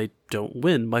enemy. They don't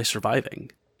win by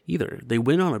surviving either. They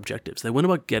win on objectives. They win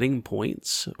about getting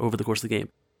points over the course of the game.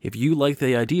 If you like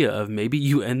the idea of maybe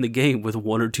you end the game with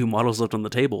 1 or 2 models left on the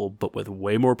table, but with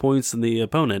way more points than the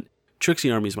opponent,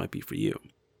 Trixie armies might be for you.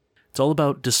 It's all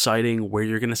about deciding where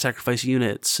you're going to sacrifice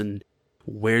units and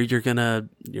where you're going to,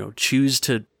 choose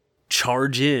to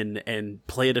charge in and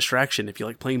play a distraction if you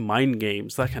like playing mind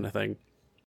games, that kind of thing.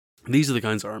 These are the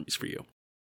kinds of armies for you.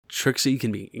 Trixie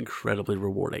can be incredibly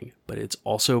rewarding, but it's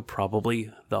also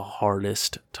probably the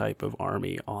hardest type of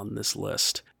army on this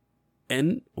list.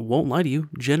 And won't lie to you,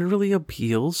 generally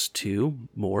appeals to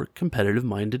more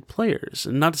competitive-minded players.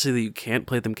 And not to say that you can't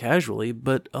play them casually,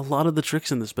 but a lot of the tricks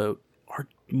in this boat are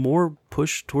more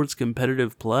pushed towards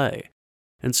competitive play.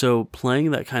 And so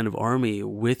playing that kind of army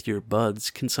with your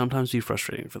buds can sometimes be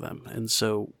frustrating for them. And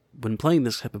so when playing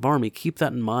this type of army, keep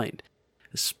that in mind,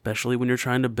 especially when you're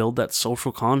trying to build that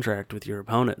social contract with your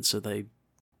opponent so they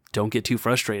don't get too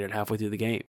frustrated halfway through the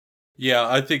game. Yeah,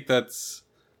 I think that's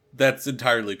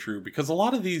entirely true, because a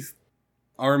lot of these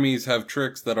armies have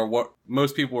tricks that are what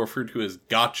most people refer to as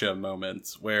gotcha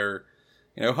moments, where,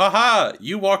 haha,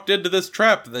 you walked into this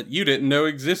trap that you didn't know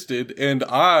existed, and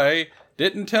I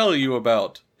didn't tell you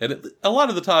about. And a lot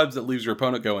of the times it leaves your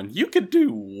opponent going, you could do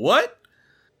what?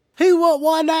 Who,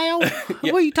 what now?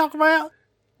 Yeah. What are you talking about?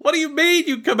 What do you mean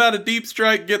you come out of deep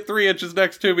strike, get 3 inches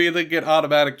next to me, and then get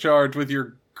automatic charge with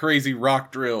your crazy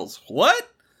rock drills?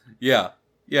 What? Yeah,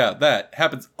 that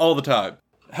happens all the time.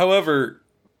 However,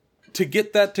 to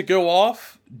get that to go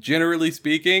off, generally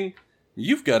speaking,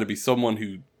 you've got to be someone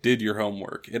who did your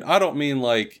homework. And I don't mean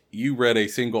like you read a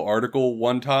single article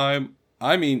one time.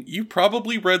 I mean, you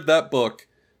probably read that book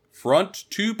front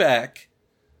to back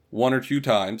 1 or 2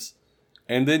 times.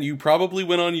 And then you probably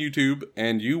went on YouTube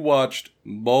and you watched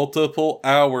multiple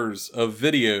hours of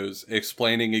videos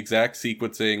explaining exact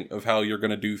sequencing of how you're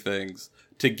going to do things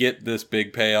to get this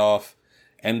big payoff.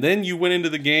 And then you went into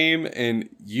the game and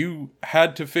you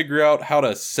had to figure out how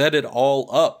to set it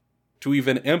all up to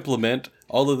even implement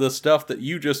all of the stuff that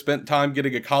you just spent time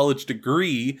getting a college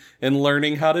degree and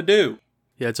learning how to do.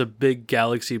 Yeah, it's a big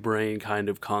galaxy brain kind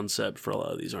of concept for a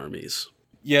lot of these armies.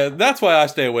 Yeah, that's why I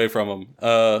stay away from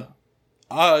them.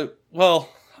 I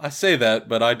say that,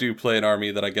 but I do play an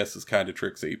army that I guess is kind of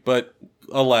tricksy. But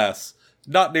alas,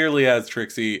 not nearly as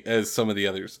tricksy as some of the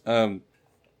others.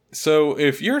 So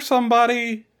if you're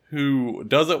somebody who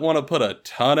doesn't want to put a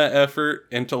ton of effort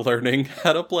into learning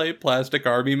how to play Plastic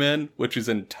Army Men, which is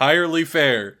entirely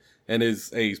fair and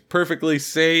is a perfectly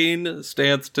sane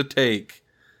stance to take,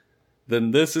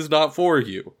 then this is not for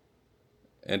you.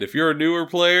 And if you're a newer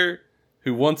player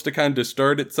who wants to kind of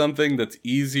start at something that's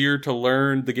easier to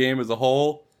learn the game as a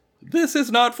whole, this is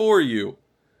not for you.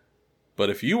 But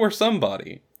if you are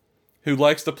somebody who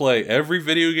likes to play every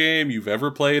video game you've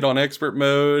ever played on expert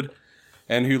mode,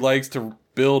 and who likes to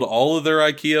build all of their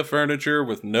IKEA furniture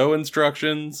with no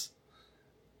instructions,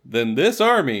 then this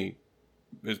army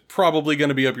is probably going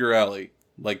to be up your alley.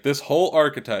 Like, this whole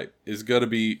archetype is going to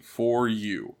be for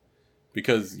you.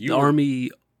 Because you...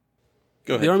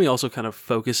 The army also kind of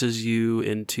focuses you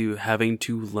into having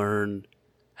to learn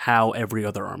how every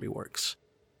other army works.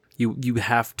 You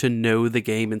have to know the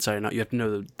game inside and out. You have to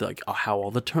know how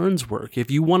all the turns work. If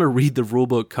you want to read the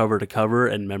rulebook cover to cover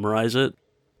and memorize it,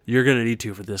 you're going to need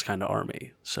to for this kind of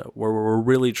army. So we're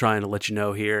really trying to let you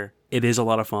know here, it is a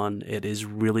lot of fun. It is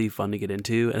really fun to get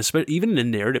into. And especially, even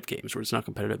in narrative games where it's not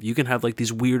competitive, you can have like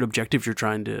these weird objectives you're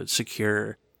trying to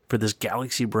secure for this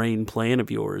galaxy brain plan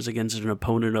of yours against an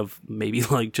opponent of maybe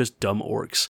like just dumb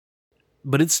orcs.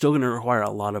 But it's still going to require a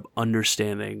lot of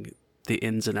understanding the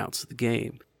ins and outs of the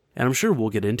game. And I'm sure we'll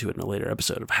get into it in a later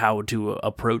episode of how to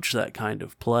approach that kind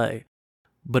of play.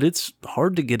 But it's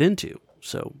hard to get into,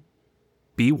 so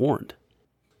be warned.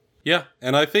 Yeah,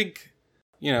 and I think,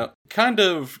 kind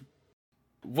of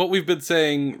what we've been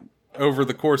saying over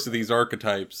the course of these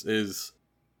archetypes is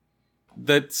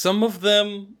that some of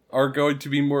them are going to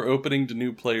be more opening to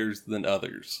new players than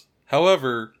others.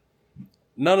 However,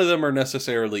 none of them are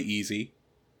necessarily easy.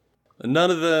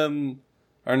 None of them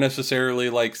are necessarily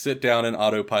like sit down and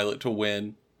autopilot to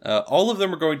win. All of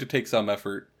them are going to take some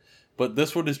effort, but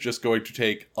this one is just going to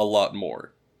take a lot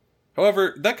more.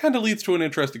 However, that kind of leads to an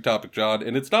interesting topic, John,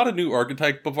 and it's not a new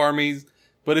archetype of armies,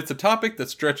 but it's a topic that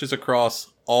stretches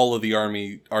across all of the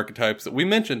army archetypes that we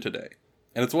mentioned today.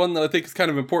 And it's one that I think is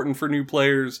kind of important for new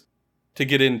players to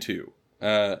get into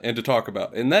and to talk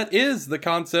about. And that is the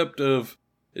concept of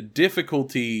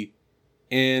difficulty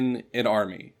in an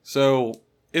army. So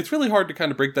it's really hard to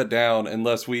kind of break that down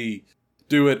unless we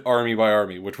do it army by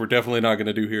army, which we're definitely not going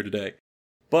to do here today.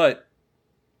 But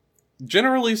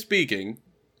generally speaking,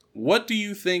 what do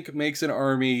you think makes an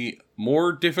army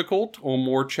more difficult or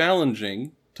more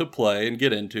challenging to play and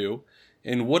get into?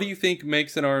 And what do you think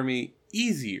makes an army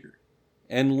easier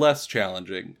and less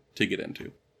challenging to get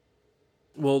into?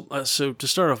 Well, so to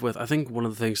start off with, I think one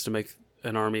of the things to make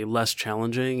an army less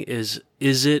challenging is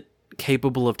it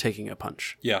capable of taking a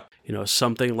punch? Yeah.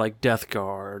 Something like Death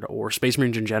Guard or Space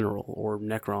Marines in general or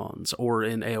Necrons, or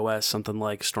in AOS, something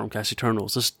like Stormcast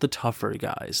Eternals. Just the tougher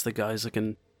guys, the guys that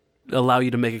can allow you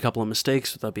to make a couple of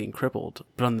mistakes without being crippled.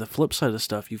 But on the flip side of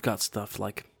stuff, you've got stuff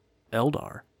like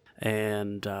Eldar,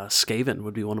 and Skaven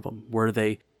would be one of them, where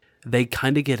they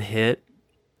kind of get hit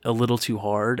a little too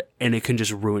hard and it can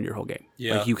just ruin your whole game.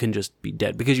 Yeah. Like you can just be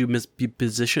dead because you be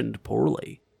positioned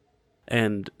poorly.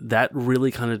 And that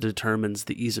really kind of determines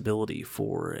the easeability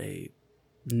for a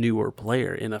newer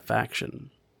player in a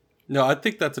faction. No, I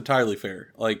think that's entirely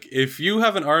fair. Like, if you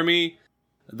have an army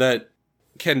that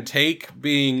can take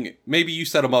being, maybe you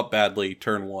set them up badly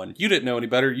turn one. You didn't know any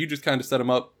better. You just kind of set them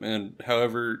up and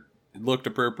however it looked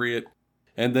appropriate.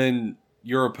 And then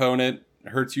your opponent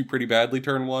hurts you pretty badly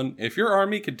turn one. If your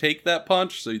army could take that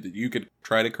punch so that you could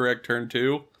try to correct turn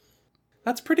two,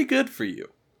 that's pretty good for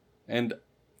you. And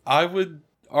I would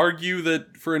argue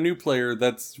that for a new player,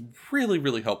 that's really,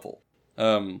 really helpful.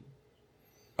 I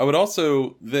would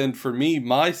also, then for me,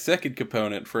 my second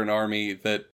component for an army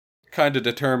that kind of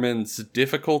determines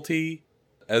difficulty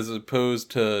as opposed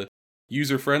to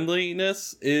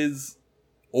user-friendliness is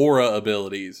aura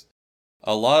abilities.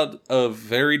 A lot of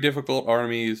very difficult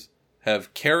armies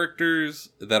have characters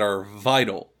that are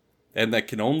vital and that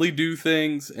can only do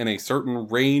things in a certain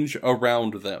range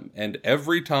around them. And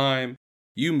every time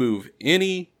you move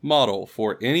any model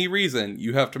for any reason,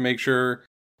 you have to make sure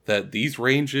that these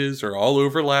ranges are all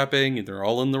overlapping and they're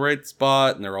all in the right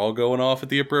spot and they're all going off at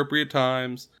the appropriate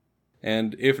times.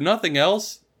 And if nothing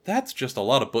else, that's just a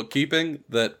lot of bookkeeping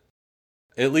that,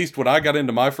 at least when I got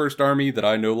into my first army that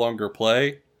I no longer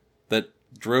play, that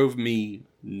drove me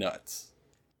nuts.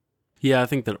 Yeah, I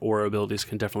think that aura abilities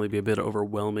can definitely be a bit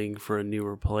overwhelming for a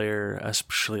newer player,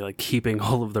 especially like keeping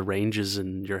all of the ranges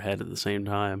in your head at the same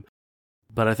time.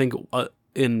 But I think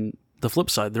in the flip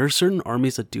side, there are certain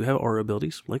armies that do have aura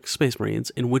abilities, like Space Marines,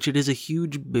 in which it is a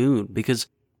huge boon, because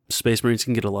Space Marines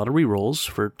can get a lot of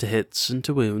rerolls to hits and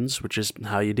to wounds, which is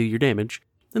how you do your damage.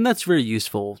 And that's very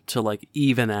useful to like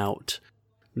even out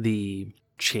the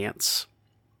chance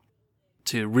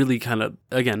to really kind of,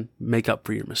 again, make up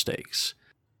for your mistakes.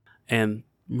 And,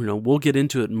 we'll get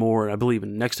into it more, I believe,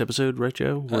 in the next episode, right,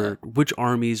 Joe? Where which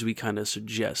armies we kind of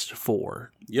suggest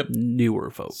for newer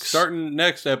folks. Starting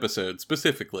next episode,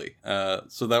 specifically.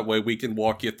 So that way we can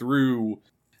walk you through,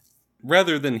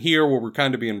 rather than here where we're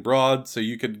kind of being broad, so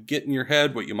you could get in your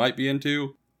head what you might be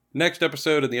into. Next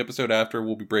episode and the episode after,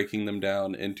 we'll be breaking them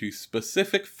down into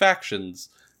specific factions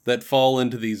that fall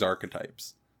into these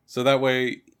archetypes. So that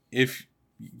way, if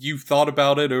you've thought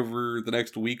about it over the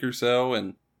next week or so,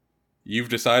 and you've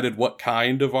decided what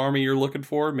kind of army you're looking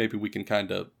for, maybe we can kind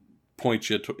of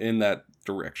point you in that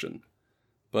direction.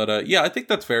 But yeah, I think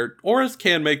that's fair. Auras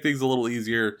can make things a little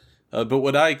easier, but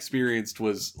what I experienced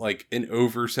was like an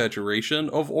oversaturation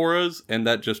of auras, and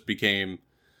that just became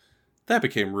that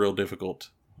became real difficult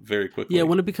very quickly. Yeah,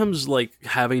 when it becomes like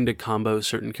having to combo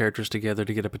certain characters together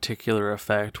to get a particular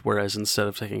effect, whereas instead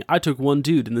of taking, I took one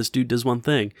dude and this dude does one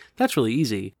thing, that's really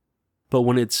easy. But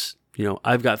when it's,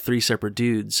 I've got 3 separate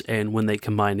dudes, and when they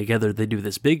combine together, they do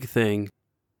this big thing,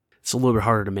 it's a little bit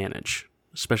harder to manage,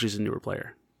 especially as a newer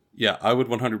player. Yeah, I would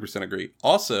 100% agree.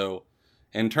 Also,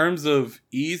 in terms of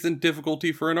ease and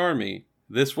difficulty for an army,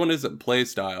 this one isn't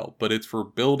playstyle, but it's for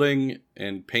building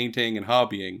and painting and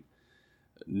hobbying.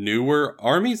 Newer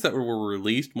armies that were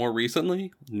released more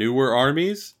recently, newer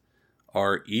armies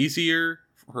are easier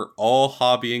for all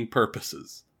hobbying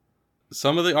purposes.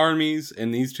 Some of the armies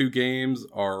in these 2 games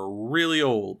are really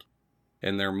old,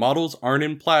 and their models aren't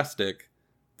in plastic.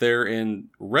 They're in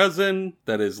resin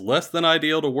that is less than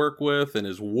ideal to work with and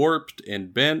is warped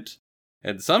and bent.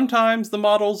 And sometimes the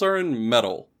models are in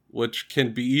metal, which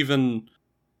can be even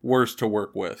worse to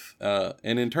work with.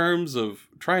 And in terms of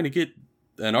trying to get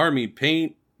an army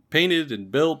painted and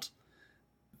built,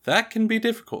 that can be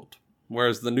difficult.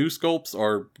 Whereas the new sculpts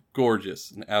are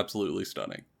gorgeous and absolutely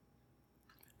stunning.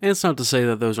 And it's not to say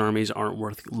that those armies aren't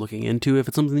worth looking into if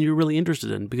it's something you're really interested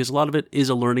in, because a lot of it is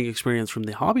a learning experience from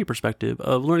the hobby perspective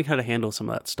of learning how to handle some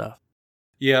of that stuff.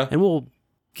 Yeah. And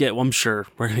I'm sure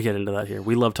we're going to get into that here.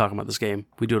 We love talking about this game.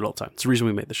 We do it all the time. It's the reason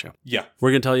we made the show. Yeah.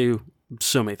 We're going to tell you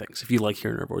so many things if you like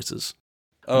hearing our voices.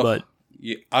 Oh, but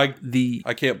yeah, I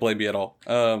can't blame you at all.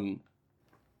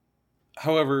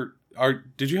 However,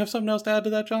 did you have something else to add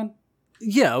to that, John?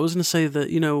 Yeah, I was going to say that,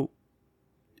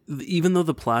 even though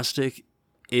the plastic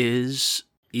is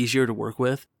easier to work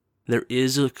with, there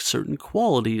is a certain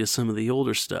quality to some of the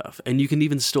older stuff, and you can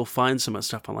even still find some of the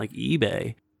stuff on like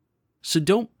eBay. So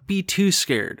don't be too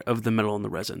scared of the metal and the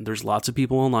resin. There's lots of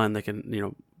people online that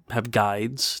can, have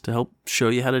guides to help show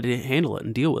you how to handle it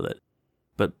and deal with it.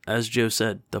 But as Joe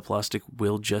said, the plastic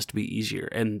will just be easier,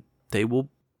 and they will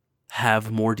have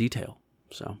more detail.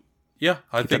 So yeah,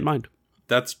 I think that in mind.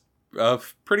 That's a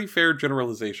pretty fair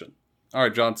generalization. All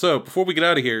right, John. So before we get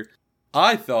out of here,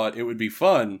 I thought it would be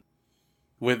fun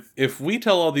if we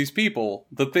tell all these people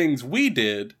the things we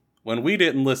did when we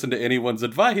didn't listen to anyone's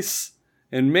advice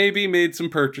and maybe made some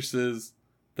purchases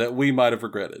that we might have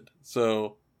regretted.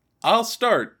 So I'll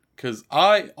start, because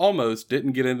I almost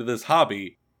didn't get into this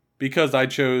hobby because I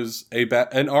chose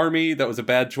an army that was a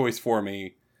bad choice for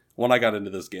me when I got into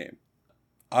this game.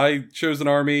 I chose an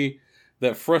army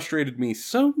that frustrated me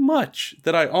so much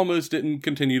that I almost didn't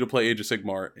continue to play Age of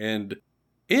Sigmar, and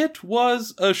it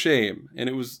was a shame. And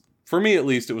it was, for me at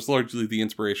least, it was largely the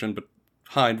inspiration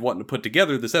behind wanting to put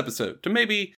together this episode, to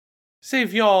maybe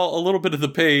save y'all a little bit of the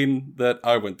pain that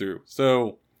I went through.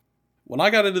 So when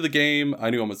I got into the game, I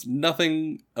knew almost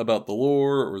nothing about the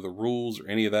lore or the rules or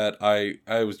any of that.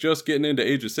 I was just getting into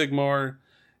Age of Sigmar,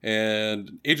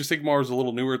 and Age of Sigmar was a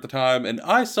little newer at the time, and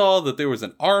I saw that there was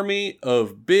an army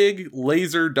of big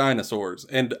laser dinosaurs,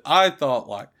 and I thought,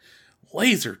 like,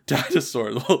 laser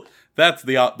dinosaurs? That's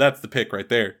the pick right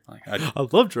there. Like, I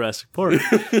love Jurassic Park.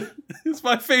 It's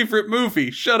my favorite movie.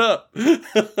 Shut up.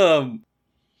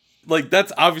 Like,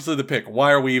 that's obviously the pick.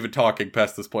 Why are we even talking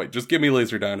past this point? Just give me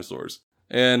laser dinosaurs.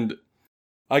 And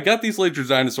I got these laser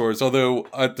dinosaurs, although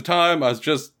at the time I was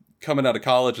just coming out of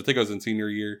college. I think I was in senior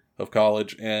year of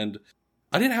college, and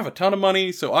I didn't have a ton of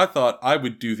money, so I thought I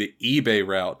would do the eBay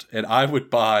route, and I would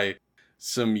buy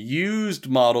some used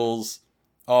models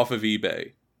off of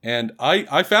eBay. And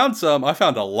I found some. I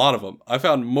found a lot of them. I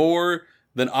found more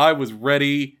than I was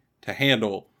ready to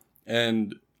handle.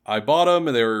 And I bought them,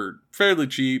 and they were fairly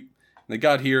cheap. And they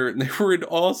got here, and they were in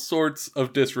all sorts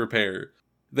of disrepair.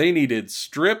 They needed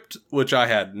stripped, which I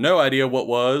had no idea what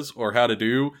was or how to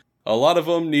do. A lot of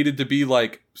them needed to be,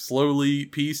 like, slowly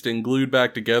pieced and glued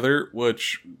back together,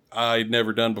 which I'd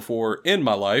never done before in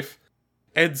my life.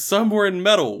 And some were in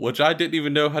metal, which I didn't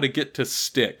even know how to get to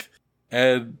stick.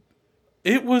 And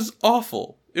it was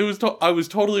awful. I was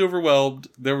totally overwhelmed.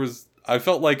 I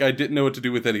felt like I didn't know what to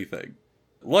do with anything.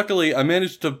 Luckily, I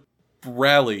managed to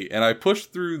rally, and I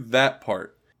pushed through that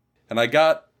part. And I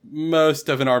got most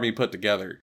of an army put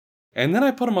together. And then I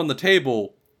put them on the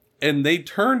table, and they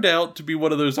turned out to be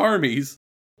one of those armies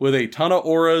with a ton of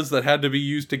auras that had to be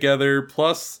used together,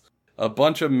 plus a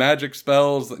bunch of magic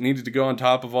spells that needed to go on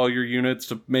top of all your units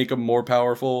to make them more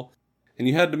powerful. And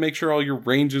you had to make sure all your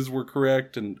ranges were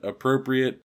correct and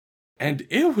appropriate. And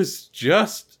it was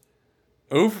just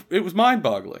it was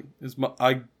mind-boggling.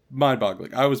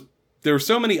 Mind-boggling. There were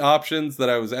so many options that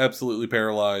I was absolutely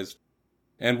paralyzed.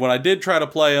 And when I did try to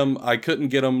play them, I couldn't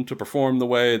get them to perform the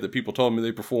way that people told me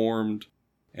they performed.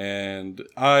 And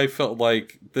I felt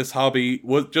like this hobby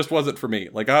just wasn't for me.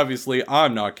 Like, obviously,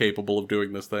 I'm not capable of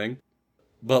doing this thing.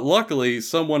 But luckily,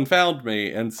 someone found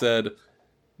me and said,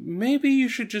 maybe you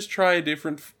should just try a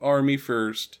different army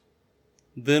first,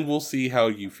 then we'll see how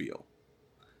you feel.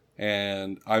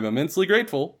 And I'm immensely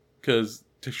grateful, because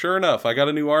sure enough, I got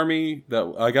a new army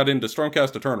that I got into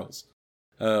Stormcast Eternals,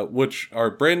 which are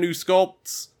brand new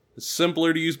sculpts,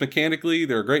 simpler to use mechanically.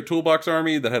 They're a great toolbox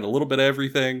army that had a little bit of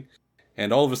everything,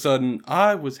 and all of a sudden,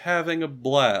 I was having a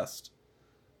blast.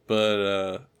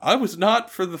 But I was not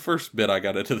for the first bit I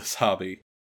got into this hobby.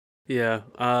 Yeah,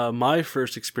 my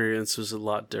first experience was a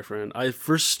lot different. I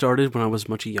first started when I was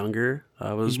much younger.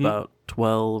 I was about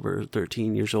 12 or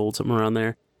 13 years old, something around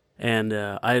there. And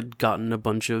I had gotten a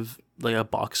box of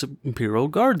Imperial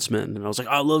Guardsmen. And I was like,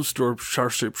 I love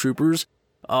Starship Troopers.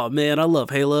 Oh man, I love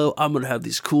Halo. I'm going to have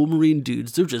these cool Marine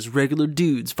dudes. They're just regular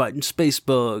dudes fighting space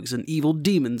bugs and evil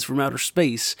demons from outer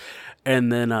space.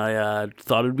 And then I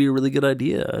thought it'd be a really good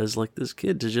idea as like this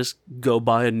kid to just go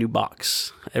buy a new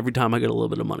box every time I get a little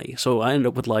bit of money. So I ended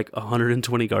up with like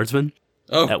 120 Guardsmen.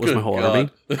 Oh, that was my whole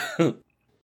God. army.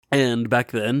 And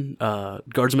back then,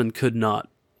 Guardsmen could not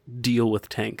deal with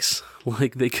tanks.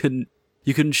 Like you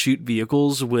couldn't shoot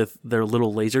vehicles with their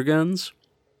little laser guns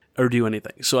or do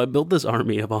anything. So I built this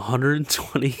army of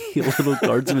 120 little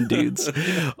Guardsmen dudes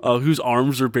whose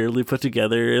arms were barely put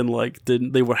together, and like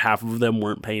half of them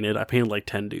weren't painted. I painted like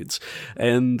 10 dudes,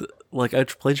 and like I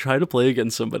tried to play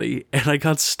against somebody, and I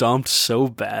got stomped so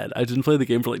bad. I didn't play the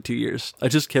game for like 2 years. I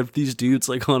just kept these dudes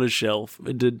like on a shelf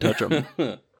and didn't touch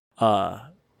them.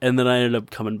 And then I ended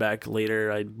up coming back later.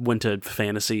 I went to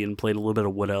Fantasy and played a little bit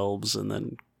of Wood Elves, and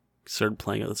then started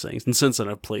playing other things. And since then,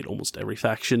 I've played almost every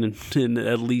faction in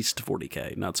at least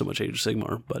 40k. Not so much Age of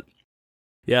Sigmar, but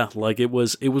yeah, like it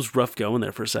was rough going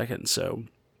there for a second. So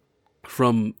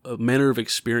from a manner of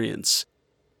experience,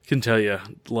 I can tell you,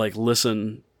 like,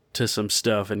 listen to some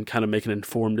stuff and kind of make an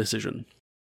informed decision.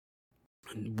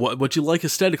 What you like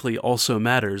aesthetically also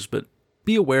matters, but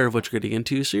be aware of what you're getting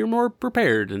into so you're more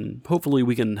prepared, and hopefully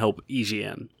we can help ease you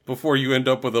in. Before you end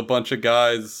up with a bunch of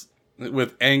guys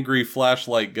with angry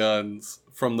flashlight guns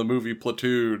from the movie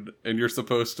Platoon, and you're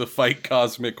supposed to fight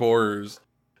cosmic horrors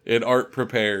and aren't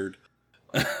prepared.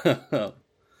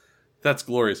 That's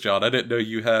glorious, John. I didn't know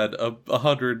you had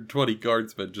 120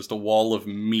 guardsmen, just a wall of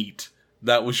meat.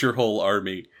 That was your whole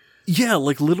army. Yeah,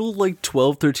 like little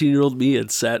 12, 13-year-old me had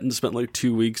sat and spent like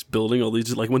 2 weeks building all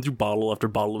these, like went through bottle after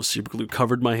bottle of super glue,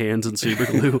 covered my hands in super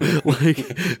glue,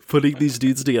 like putting these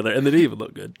dudes together, and they didn't even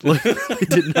look good. Like they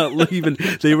did not look even,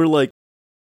 they were like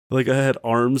I had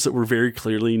arms that were very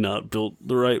clearly not built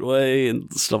the right way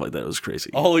and stuff like that. It was crazy.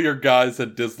 All of your guys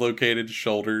had dislocated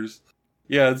shoulders.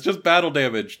 Yeah, it's just battle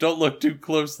damage. Don't look too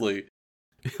closely.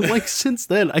 Like, since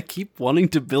then, I keep wanting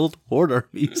to build horde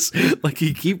armies. Like,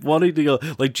 you keep wanting to go.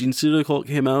 Like, Gene Pseudo Cult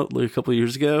came out like a couple of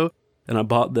years ago, and I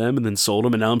bought them and then sold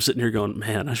them, and now I'm sitting here going,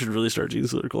 man, I should really start Gene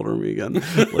Pseudo Cult army again.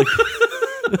 Like,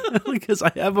 because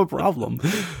I have a problem.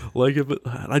 Like,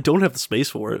 I don't have the space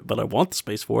for it, but I want the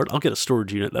space for it. I'll get a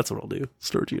storage unit. That's what I'll do.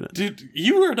 Storage unit. Dude,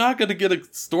 you are not going to get a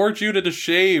storage unit of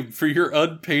shame for your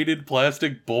unpainted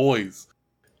plastic boys.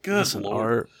 Good Listen,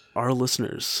 Lord. Our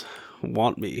listeners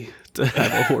want me to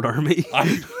have a horde army.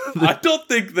 I don't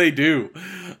think they do.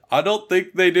 I don't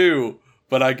think they do.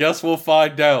 But I guess we'll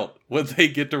find out when they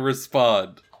get to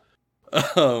respond.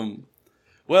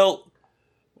 Well,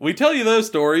 we tell you those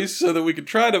stories so that we can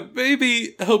try to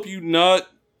maybe help you not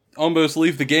almost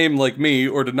leave the game like me,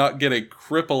 or to not get a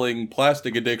crippling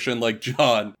plastic addiction like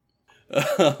John.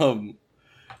 And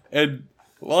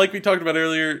well, like we talked about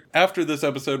earlier, after this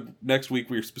episode next week,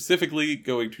 we're specifically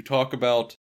going to talk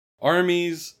about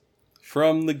armies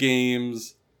from the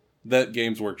games that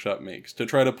Games Workshop makes to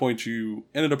try to point you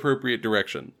in an appropriate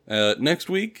direction. Next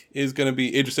week is going to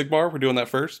be Age of Sigmar. We're doing that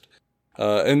first.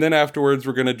 And then afterwards,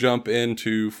 we're going to jump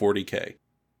into 40k.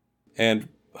 And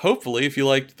hopefully, if you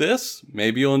liked this,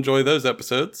 maybe you'll enjoy those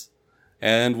episodes.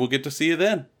 And we'll get to see you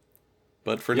then.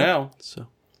 But for now,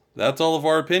 that's all of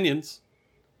our opinions.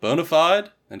 Bonafide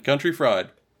and country fried.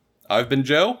 I've been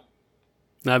Joe.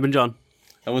 I've been John.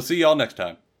 And we'll see y'all next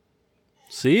time.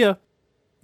 See ya.